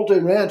Chipotle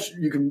Ranch.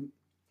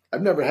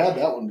 I've never had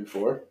that one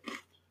before.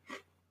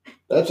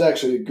 That's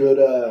actually a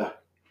good.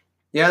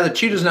 Yeah, the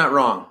Cheeto's not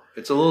wrong.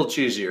 It's a little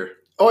cheesier.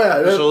 Oh yeah,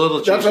 it's a little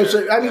cheesier. That's what I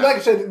say. I mean, like I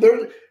said,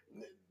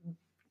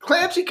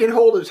 Clancy can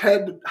hold his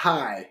head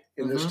high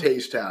in this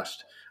taste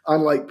test,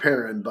 unlike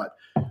Perrin. But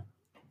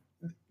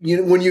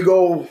when you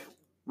go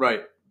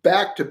right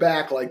back to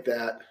back like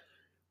that,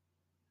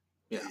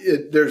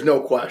 there's no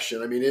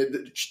question. I mean,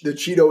 the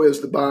Cheeto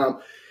is the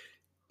bomb.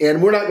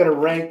 And we're not going to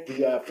rank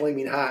the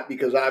Flaming Hot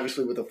because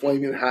obviously with the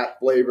Flaming Hot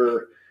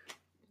flavor,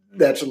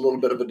 that's a little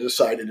bit of a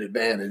decided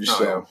advantage.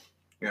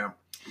 Yeah.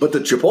 But the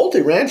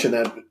Chipotle Ranch in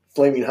that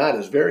Flaming Hot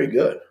is very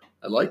good.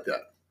 I like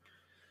that.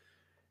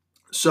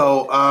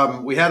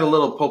 So we had a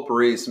little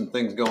potpourri, some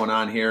things going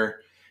on here.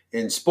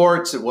 In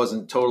sports, it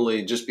wasn't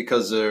totally just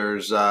because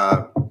there's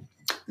not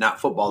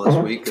football this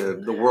week.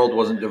 The world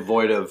wasn't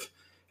devoid of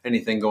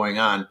anything going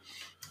on.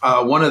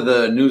 One of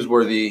the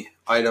newsworthy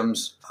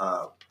items,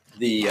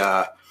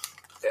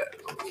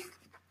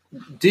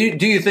 do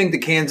you think the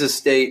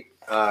Kansas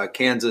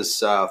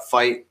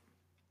fight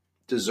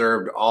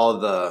deserved all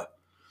the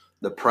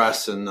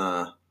press and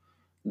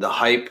the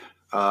hype?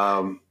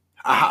 It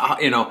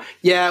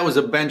was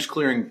a bench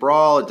clearing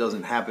brawl. It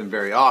doesn't happen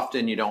very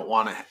often. You don't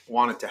want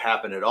it to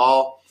happen at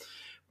all.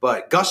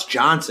 But Gus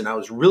Johnson, I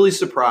was really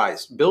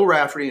surprised. Bill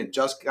Raftery and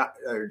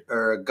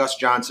Gus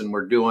Johnson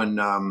were doing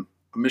a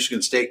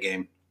Michigan State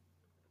game.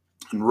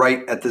 And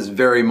right at this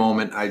very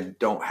moment, I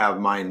don't have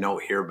my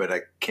note here, but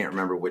I can't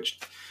remember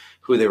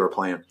who they were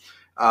playing.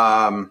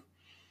 I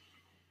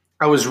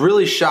was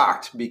really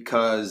shocked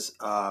because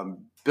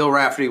Bill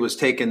Raftery was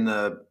taking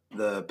the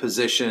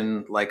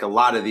position like a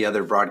lot of the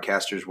other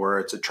broadcasters were.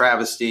 It's a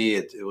travesty.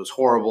 It was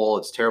horrible.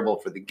 It's terrible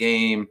for the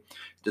game.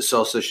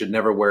 DeSouza should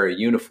never wear a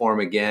uniform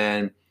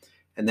again.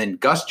 And then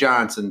Gus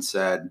Johnson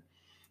said,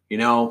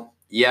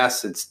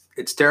 yes,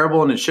 it's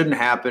terrible and it shouldn't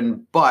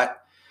happen,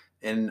 but,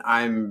 and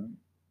I'm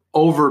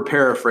over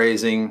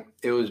paraphrasing,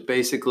 it was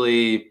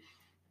basically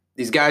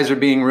these guys are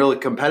being really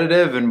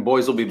competitive and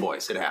boys will be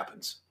boys. It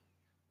happens.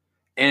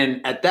 And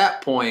at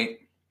that point,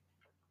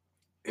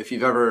 if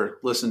you've ever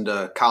listened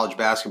to college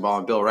basketball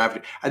and Bill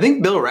Raftery, I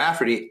think Bill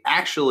Raftery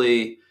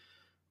actually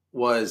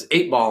was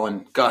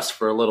 8-balling Gus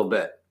for a little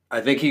bit.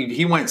 I think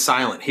he went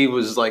silent. He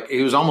was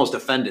almost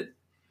offended.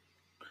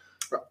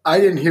 I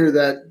didn't hear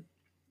that.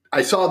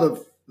 I saw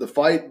the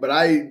fight, but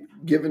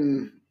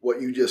given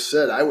what you just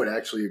said, I would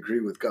actually agree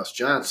with Gus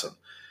Johnson.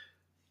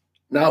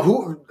 Now,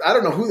 I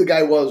don't know who the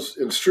guy was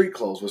in street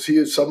clothes. Was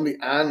he somebody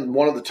on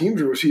one of the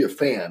teams, or was he a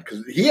fan?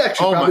 Because he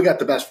actually probably got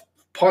the best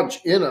punch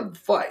in a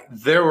fight.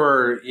 There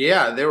were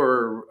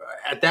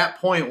at that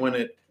point when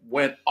it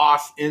went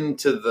off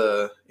into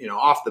the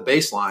off the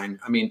baseline.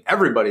 I mean,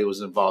 everybody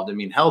was involved. I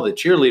mean, hell, the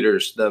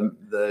cheerleaders,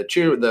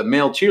 the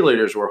male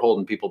cheerleaders were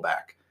holding people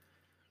back.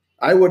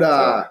 I would,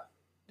 of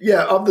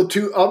the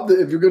two,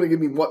 if you're going to give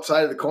me what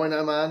side of the coin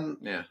I'm on,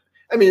 yeah.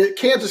 I mean,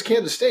 Kansas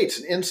State's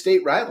an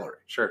in-state rivalry.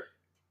 Sure.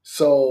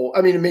 So,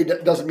 I mean,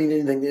 it doesn't mean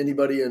anything to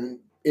anybody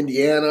in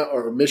Indiana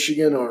or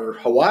Michigan or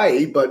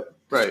Hawaii, but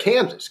right.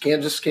 It's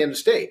Kansas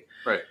State.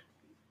 Right.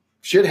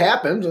 Shit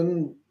happens,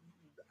 and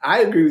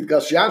I agree with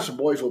Gus Johnson.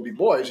 Boys will be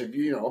boys. If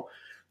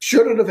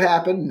should it have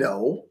happened?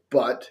 No,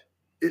 but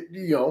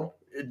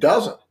it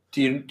doesn't.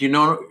 Do you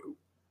know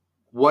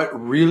what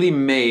really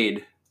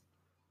made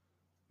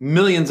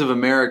millions of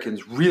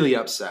Americans really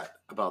upset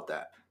about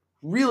that?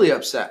 Really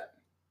upset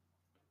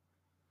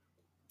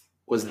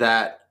was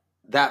that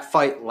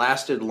fight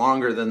lasted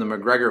longer than the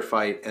McGregor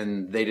fight,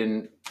 and they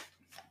didn't.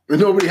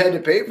 Nobody had to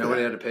pay for it.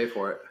 Nobody had to pay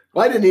for it.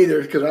 Well, I didn't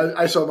either, because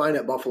I saw mine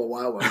at Buffalo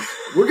Wild Wings.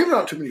 We're giving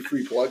out too many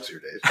free plugs here,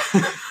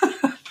 Dave.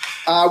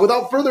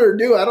 Without further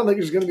ado, I don't think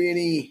there's going to be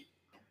any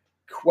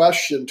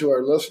question to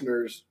our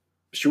listeners.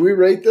 Should we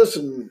rate this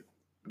and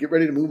get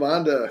ready to move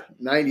on to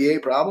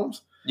 98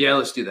 problems? Yeah,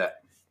 let's do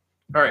that.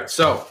 All right,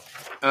 so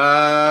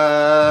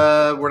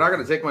we're not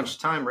going to take much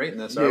time rating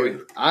this, are we?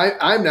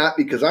 I'm not,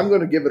 because I'm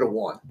going to give it a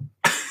 1.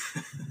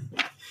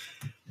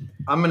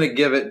 I'm going to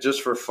give it,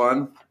 just for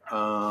fun,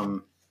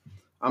 I'm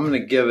going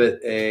to give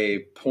it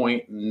a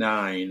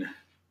 0.90.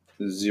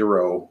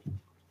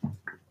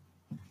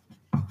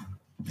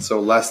 So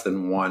less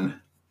than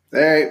 1.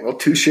 All right, well,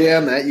 touche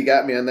on that. You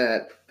got me on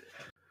that.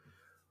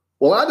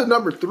 Well, on to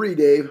number 3,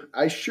 Dave.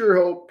 I sure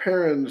hope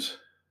Perrin's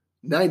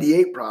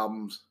 98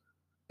 problems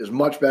is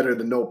much better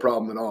than no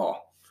problem at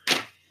all.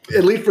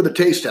 At least for the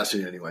taste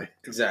testing, anyway.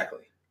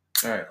 Exactly.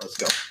 All right, let's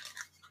go.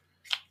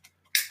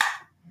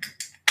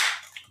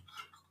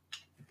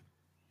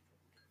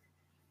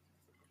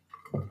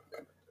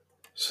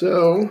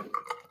 So,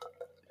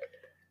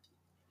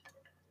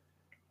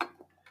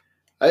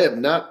 I have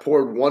not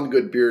poured one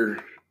good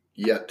beer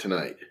yet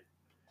tonight.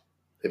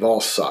 They've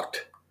all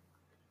sucked.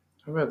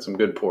 I've had some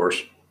good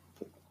pours.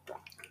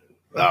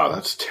 Oh,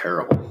 that's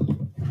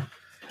terrible.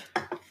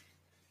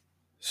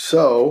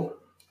 So,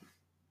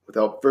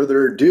 without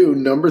further ado,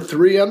 number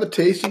 3 on the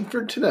tasting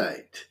for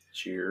tonight.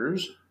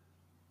 Cheers.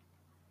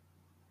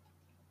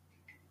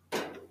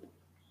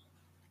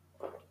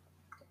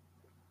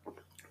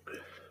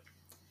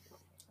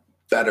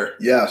 Better.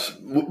 Yes.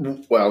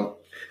 Well,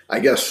 I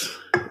guess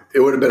it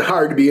would have been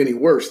hard to be any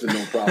worse than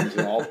no problems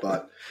at all,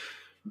 but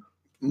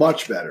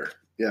much better.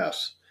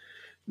 Yes.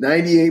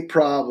 98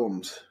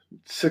 problems,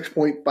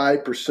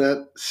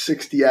 6.5%,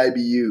 60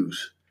 IBUs.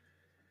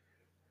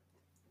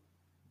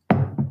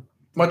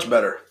 Much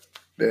better.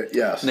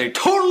 Yes. And they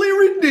totally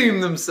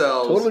redeemed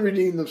themselves.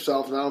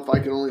 Now, if I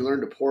can only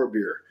learn to pour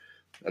beer,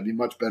 I'd be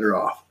much better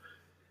off.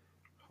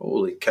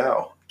 Holy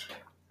cow.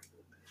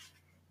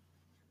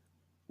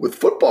 With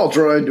football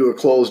drawing to a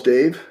close,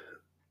 Dave,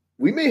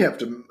 we may have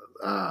to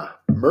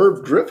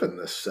Merv Griffin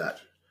this set.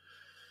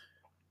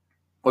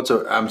 What's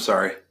a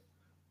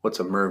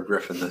Merv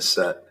Griffin this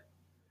set?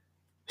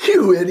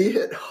 You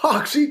idiot.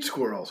 Hawks eat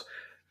squirrels.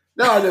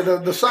 No,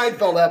 the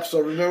Seinfeld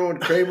episode, remember when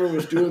Kramer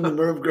was doing the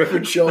Merv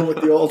Griffin show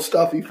with the old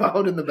stuff he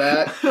found in the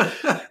back?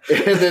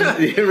 And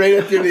then right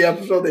at the end of the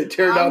episode, they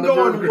tear down the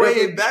Merv Griffin. I'm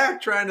going way back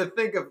trying to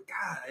think of,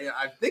 God,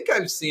 I think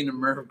I've seen a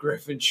Merv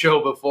Griffin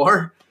show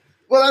before.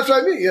 Well, that's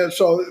what I mean. Yeah,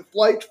 so if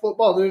like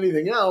football and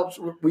anything else,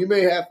 we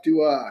may have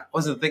to.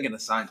 Wasn't thinking of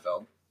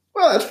Seinfeld.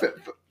 Well, that's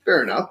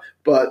fair enough.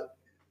 But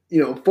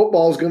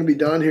football is going to be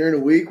done here in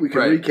a week. We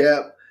can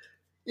recap.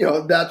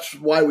 That's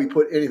why we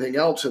put anything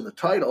else in the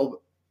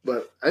title.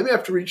 But I may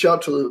have to reach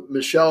out to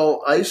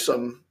Michelle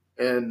Isom,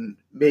 and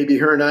maybe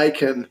her and I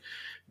can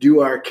do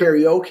our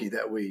karaoke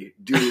that we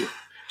do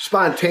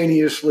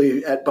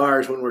spontaneously at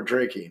bars when we're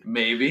drinking.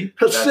 Maybe.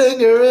 A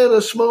singer in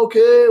a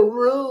smoky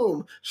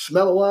room,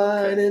 smell of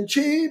wine and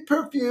cheap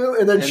perfume,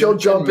 and then she'll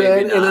jump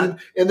in, and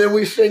then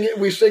we sing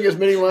as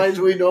many lines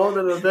we know, and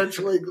then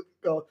eventually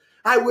go,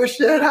 I wish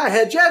that I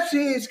had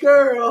Jesse's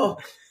girl.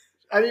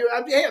 I mean,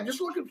 I'm just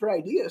looking for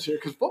ideas here,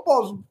 because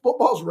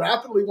football's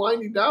rapidly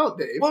winding down,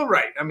 Dave. Well,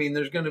 right. I mean,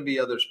 there's going to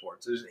be other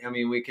sports.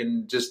 We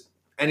can just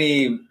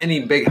any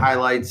big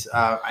highlights.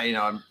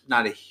 I'm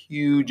not a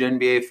huge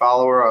NBA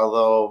follower,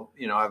 although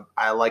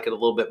I like it a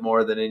little bit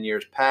more than in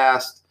years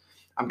past.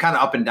 I'm kind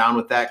of up and down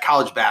with that.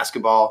 College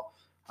basketball,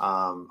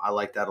 I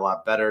like that a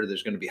lot better.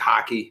 There's going to be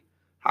hockey.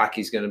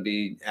 Hockey's going to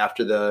be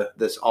after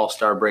this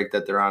All-Star break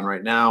that they're on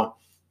right now.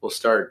 we'll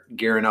start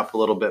gearing up a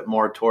little bit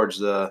more towards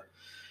the,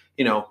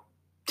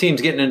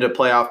 teams getting into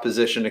playoff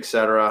position,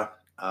 etc.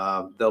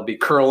 There'll be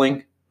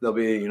curling. There'll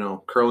be,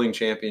 curling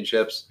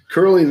championships.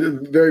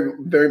 Curling, very,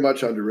 very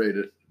much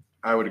underrated.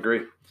 I would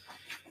agree.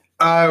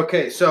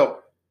 Okay, so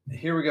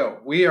here we go.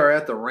 We are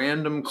at the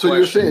random question. So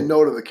you're saying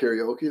no to the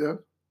karaoke then?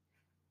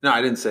 No,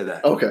 I didn't say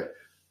that. Okay.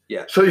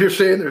 Yeah. So you're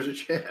saying there's a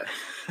chance.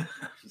 I'm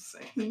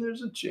saying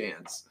there's a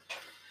chance.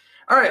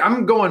 All right,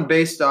 I'm going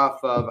based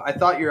off of, I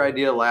thought your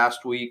idea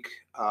last week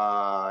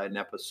in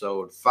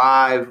episode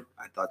 5,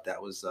 I thought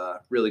that was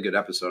a really good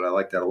episode. I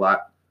like that a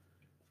lot.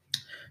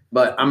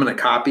 But I'm going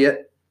to copy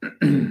it.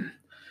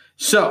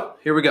 So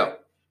here we go.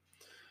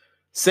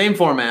 Same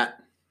format,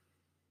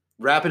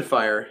 rapid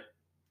fire.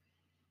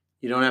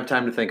 You don't have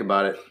time to think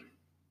about it.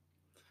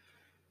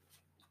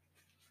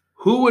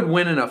 Who would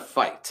win in a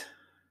fight?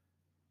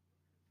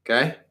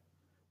 Okay.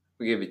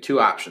 We give you 2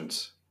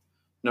 options.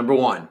 Number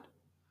 1,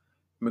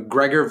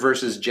 McGregor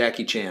versus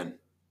Jackie Chan.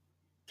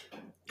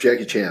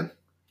 Jackie Chan.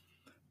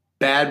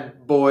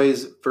 Bad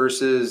Boys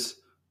versus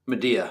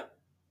Madea.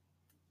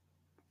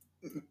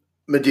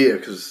 Madea,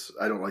 because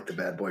I don't like the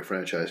Bad Boy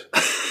franchise.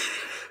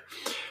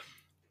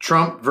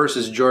 Trump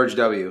versus George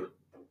W.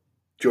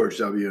 George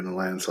W. in a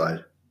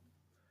landslide.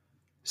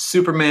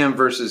 Superman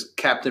versus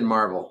Captain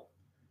Marvel.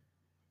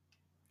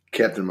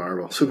 Captain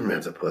Marvel.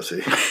 Superman's a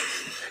pussy.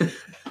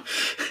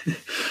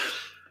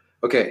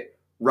 Okay.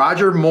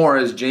 Roger Moore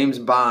as James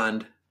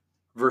Bond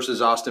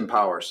versus Austin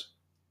Powers.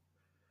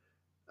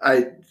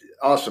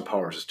 Austin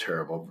Powers is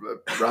terrible.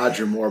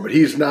 Roger Moore, but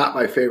he's not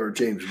my favorite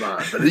James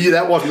Bond. But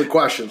that wasn't the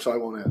question, so I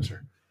won't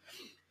answer.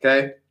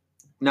 Okay.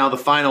 Now the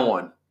final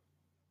one.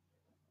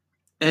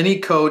 Any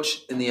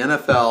coach in the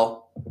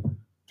NFL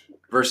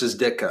versus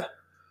Ditka.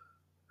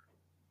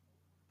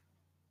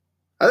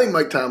 I think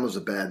Mike Tomlin's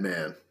a bad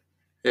man.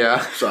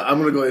 Yeah. So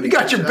I'm going to go ahead and You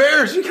got your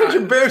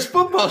Bears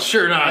football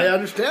shirt on. I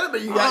understand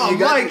it, but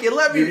Mike, you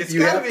let me.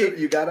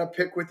 You got to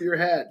pick with your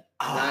head,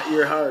 not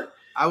your heart.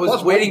 I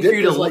was waiting for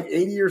you to like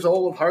 80 years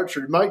old with heart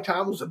surgery. Mike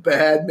Tomlin's a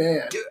bad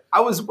man. Dude, I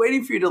was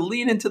waiting for you to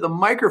lean into the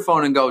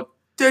microphone and go,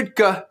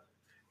 Ditka.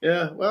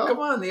 Yeah, well, come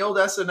on, the old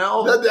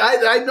SNL.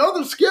 I know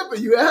the skip, but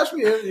you asked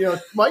me.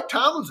 Mike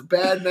Tomlin's a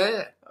bad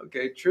man.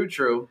 Okay,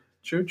 true.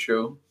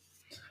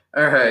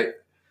 All right.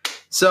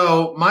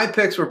 So my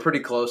picks were pretty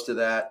close to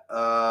that.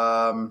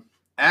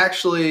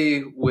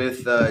 Actually,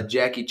 with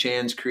Jackie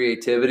Chan's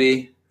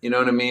creativity, you know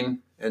what I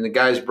mean? And the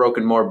guy's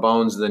broken more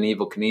bones than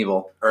Evel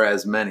Knievel, or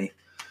as many.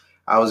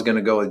 I was going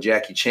to go with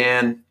Jackie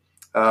Chan.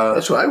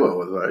 That's what I went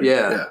with, right?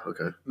 Yeah.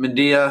 Okay.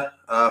 Madea,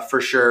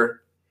 for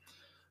sure.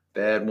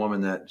 Bad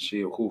woman that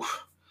she,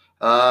 oof.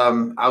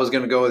 I was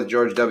going to go with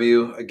George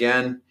W.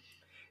 again.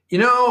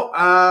 That's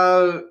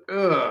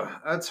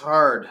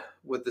hard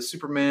with the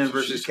Superman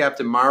versus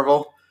Captain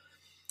Marvel.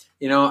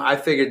 I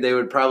figured they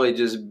would probably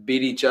just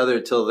beat each other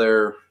till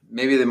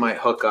maybe they might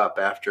hook up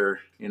after,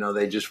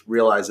 they just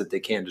realize that they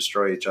can't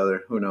destroy each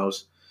other. Who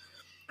knows?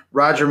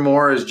 Roger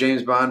Moore is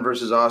James Bond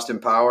versus Austin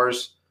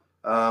Powers.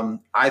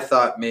 I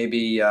thought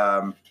maybe,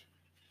 Austin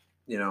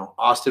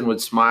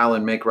would smile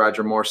and make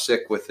Roger Moore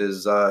sick with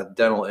his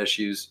dental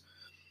issues.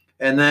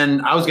 And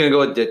then I was going to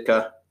go with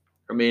Ditka.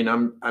 I mean,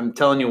 I'm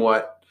telling you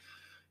what,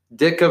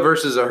 Ditka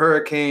versus a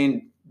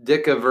hurricane,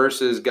 Ditka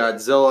versus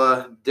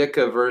Godzilla,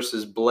 Ditka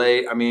versus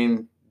Blade. I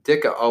mean,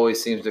 Ditka always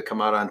seems to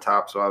come out on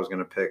top, so I was going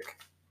to pick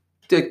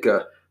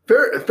Ditka.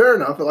 Fair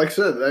enough. But like I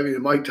said, I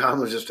mean, Mike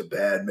Tomlin's just a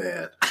bad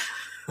man.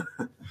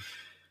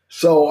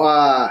 So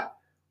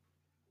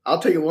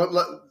I'll take it one.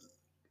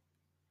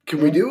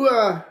 Can we do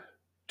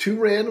 2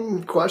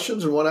 random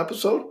questions in one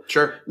episode?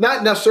 Sure.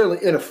 Not necessarily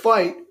in a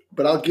fight,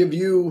 but I'll give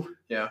you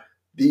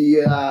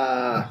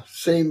the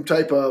same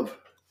type of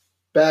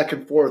back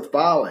and forth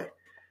volley.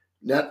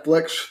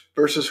 Netflix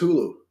versus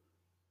Hulu.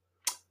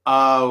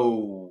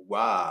 Oh,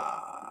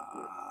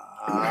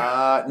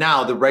 wow.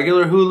 Now, the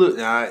regular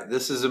Hulu,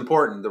 this is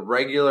important. The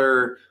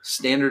regular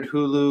standard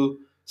Hulu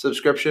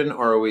subscription,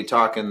 or are we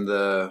talking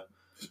the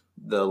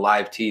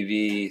live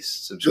TV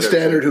subscription? The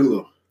standard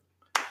Hulu.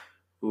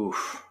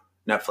 Oof.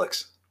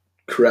 Netflix.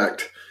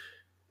 Correct.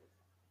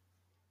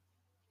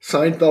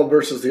 Seinfeld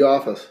versus The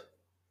Office.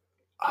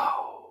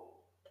 Oh.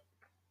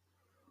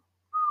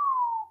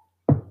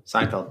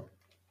 Seinfeld.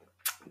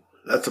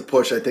 That's a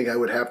push. I think I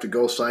would have to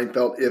go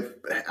Seinfeld if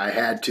I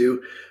had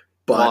to.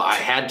 But I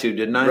had to,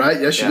 didn't I?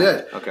 Right? Yes, you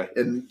did. Okay.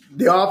 And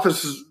The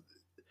Office is...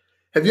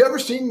 Have you ever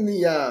seen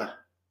the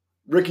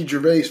Ricky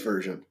Gervais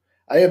version?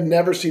 I have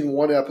never seen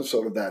one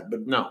episode of that.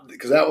 But no.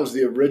 Because that was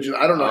the original.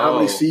 I don't know how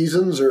many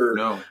seasons or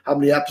how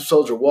many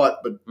episodes or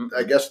what, but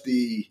I guess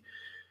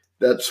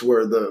that's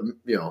where the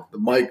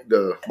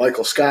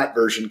Michael Scott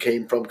version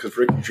came from, because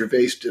Ricky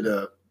Gervais did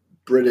a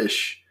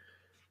British...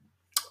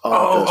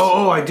 Office.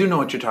 Oh, I do know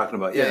what you're talking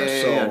about.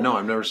 Yeah. No,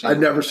 I've never seen it. I've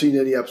never seen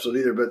any episode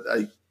either, but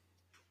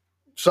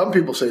some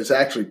people say it's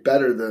actually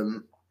better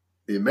than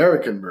the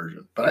American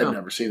version, but I've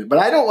never seen it. But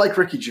I don't like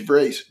Ricky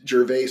Gervais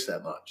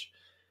that much.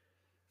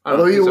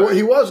 Although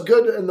he was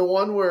good in the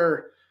one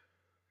where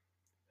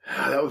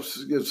it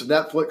was a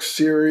Netflix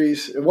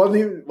series.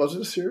 Was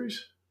it a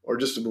series? or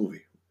just a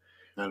movie,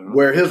 I don't know.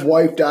 where his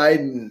wife died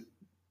and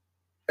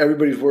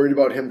everybody's worried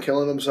about him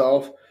killing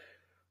himself.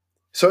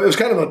 So it was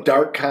kind of a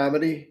dark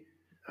comedy.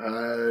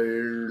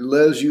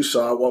 Liz, you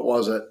saw it. What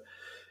was it?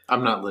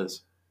 I'm not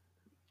Liz.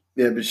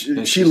 Yeah, but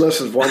she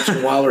listens once in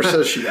a while, or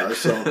says she does.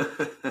 So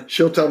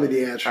she'll tell me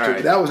the answer to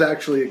it. That was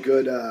actually a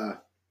good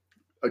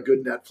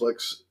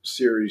Netflix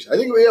series. I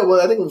think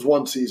it was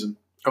one season.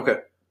 Okay.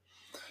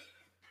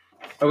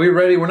 Are we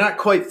ready? We're not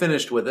quite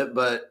finished with it,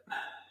 but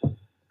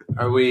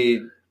have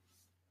we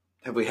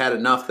had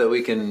enough that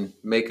we can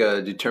make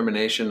a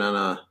determination on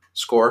a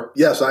score?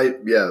 Yes, I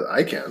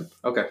can.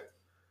 Okay.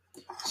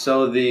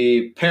 So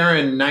the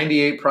Perrin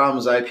 98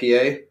 Problems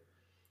IPA,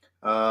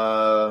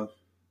 our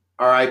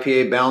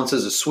IPA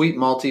balances a sweet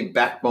malty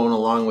backbone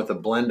along with a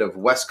blend of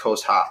West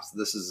Coast hops.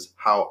 This is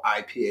how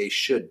IPA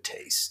should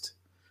taste.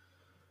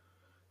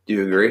 Do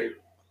you agree?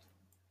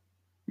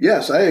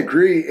 Yes, I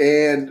agree.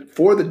 And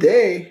for the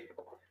day,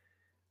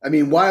 I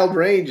mean, Wild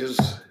Range is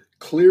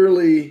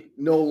clearly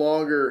no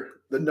longer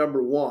the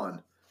number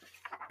one,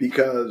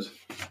 because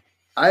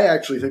I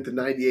actually think the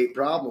 98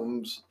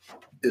 Problems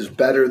is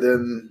better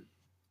than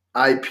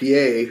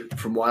IPA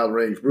from Wild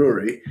Range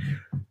Brewery.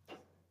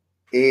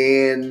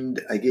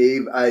 And I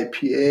gave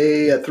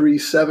IPA a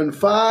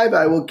 3.75.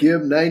 I will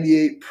give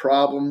 98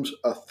 Problems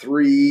a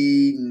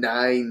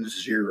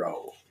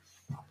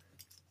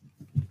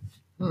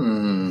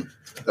 3.90.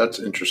 That's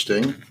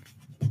interesting.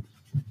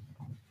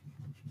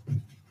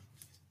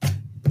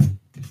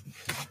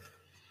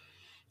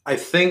 I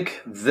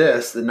think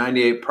the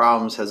 98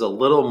 Problems, has a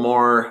little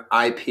more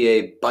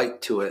IPA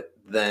bite to it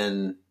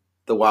than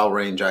the Wild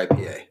Range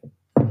IPA.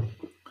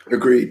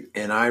 Agreed.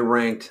 And I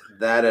ranked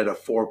that at a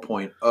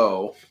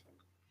 4.0.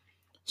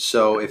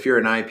 So if you're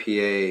an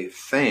IPA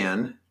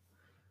fan,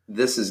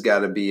 this has got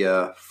to be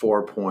a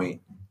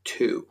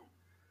 4.2.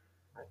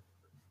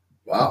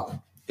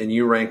 Wow. And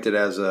you ranked it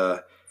as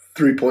a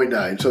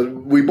 3.9. So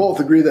we both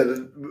agree that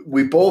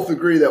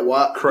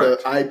the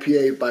Correct.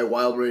 IPA by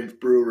Wild Range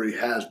Brewery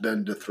has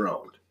been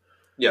dethroned.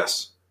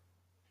 Yes,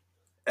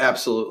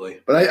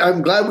 absolutely. But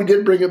I'm glad we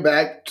did bring it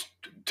back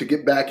to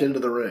get back into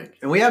the ring.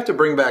 And we have to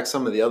bring back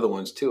some of the other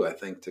ones too, I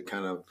think, to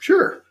kind of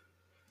Sure.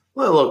 a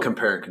little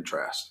compare and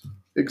contrast.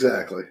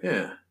 Exactly.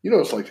 Yeah, You know,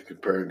 it's like to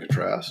compare and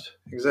contrast.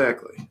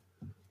 exactly.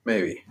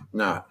 Maybe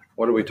not.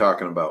 What are we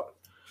talking about?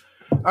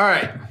 All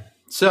right.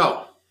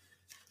 So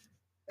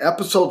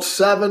Episode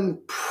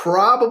 7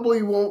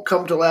 probably won't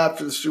come till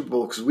after the Super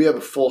Bowl, because we have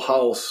a full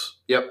house.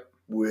 Yep.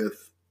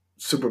 With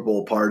Super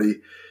Bowl party.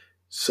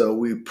 So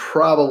we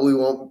probably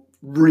won't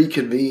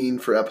reconvene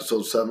for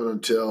episode 7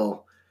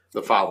 until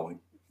the following.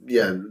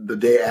 Yeah, the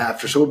day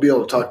after. So we'll be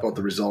able to talk about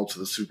the results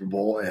of the Super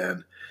Bowl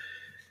and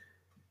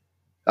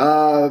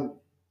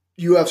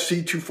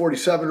UFC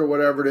 247 or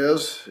whatever it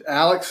is.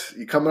 Alex,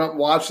 you coming up and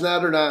watching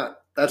that or not?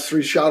 That's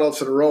 3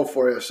 shout-outs in a row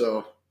for you,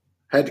 so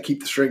had to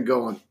keep the string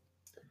going.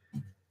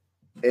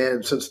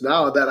 And since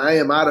now that I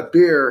am out of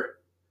beer,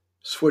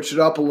 switch it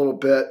up a little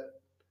bit.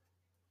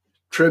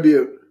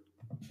 Tribute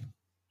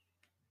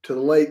to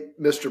the late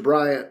Mr.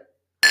 Bryant.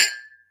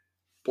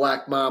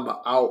 Black Mamba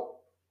out.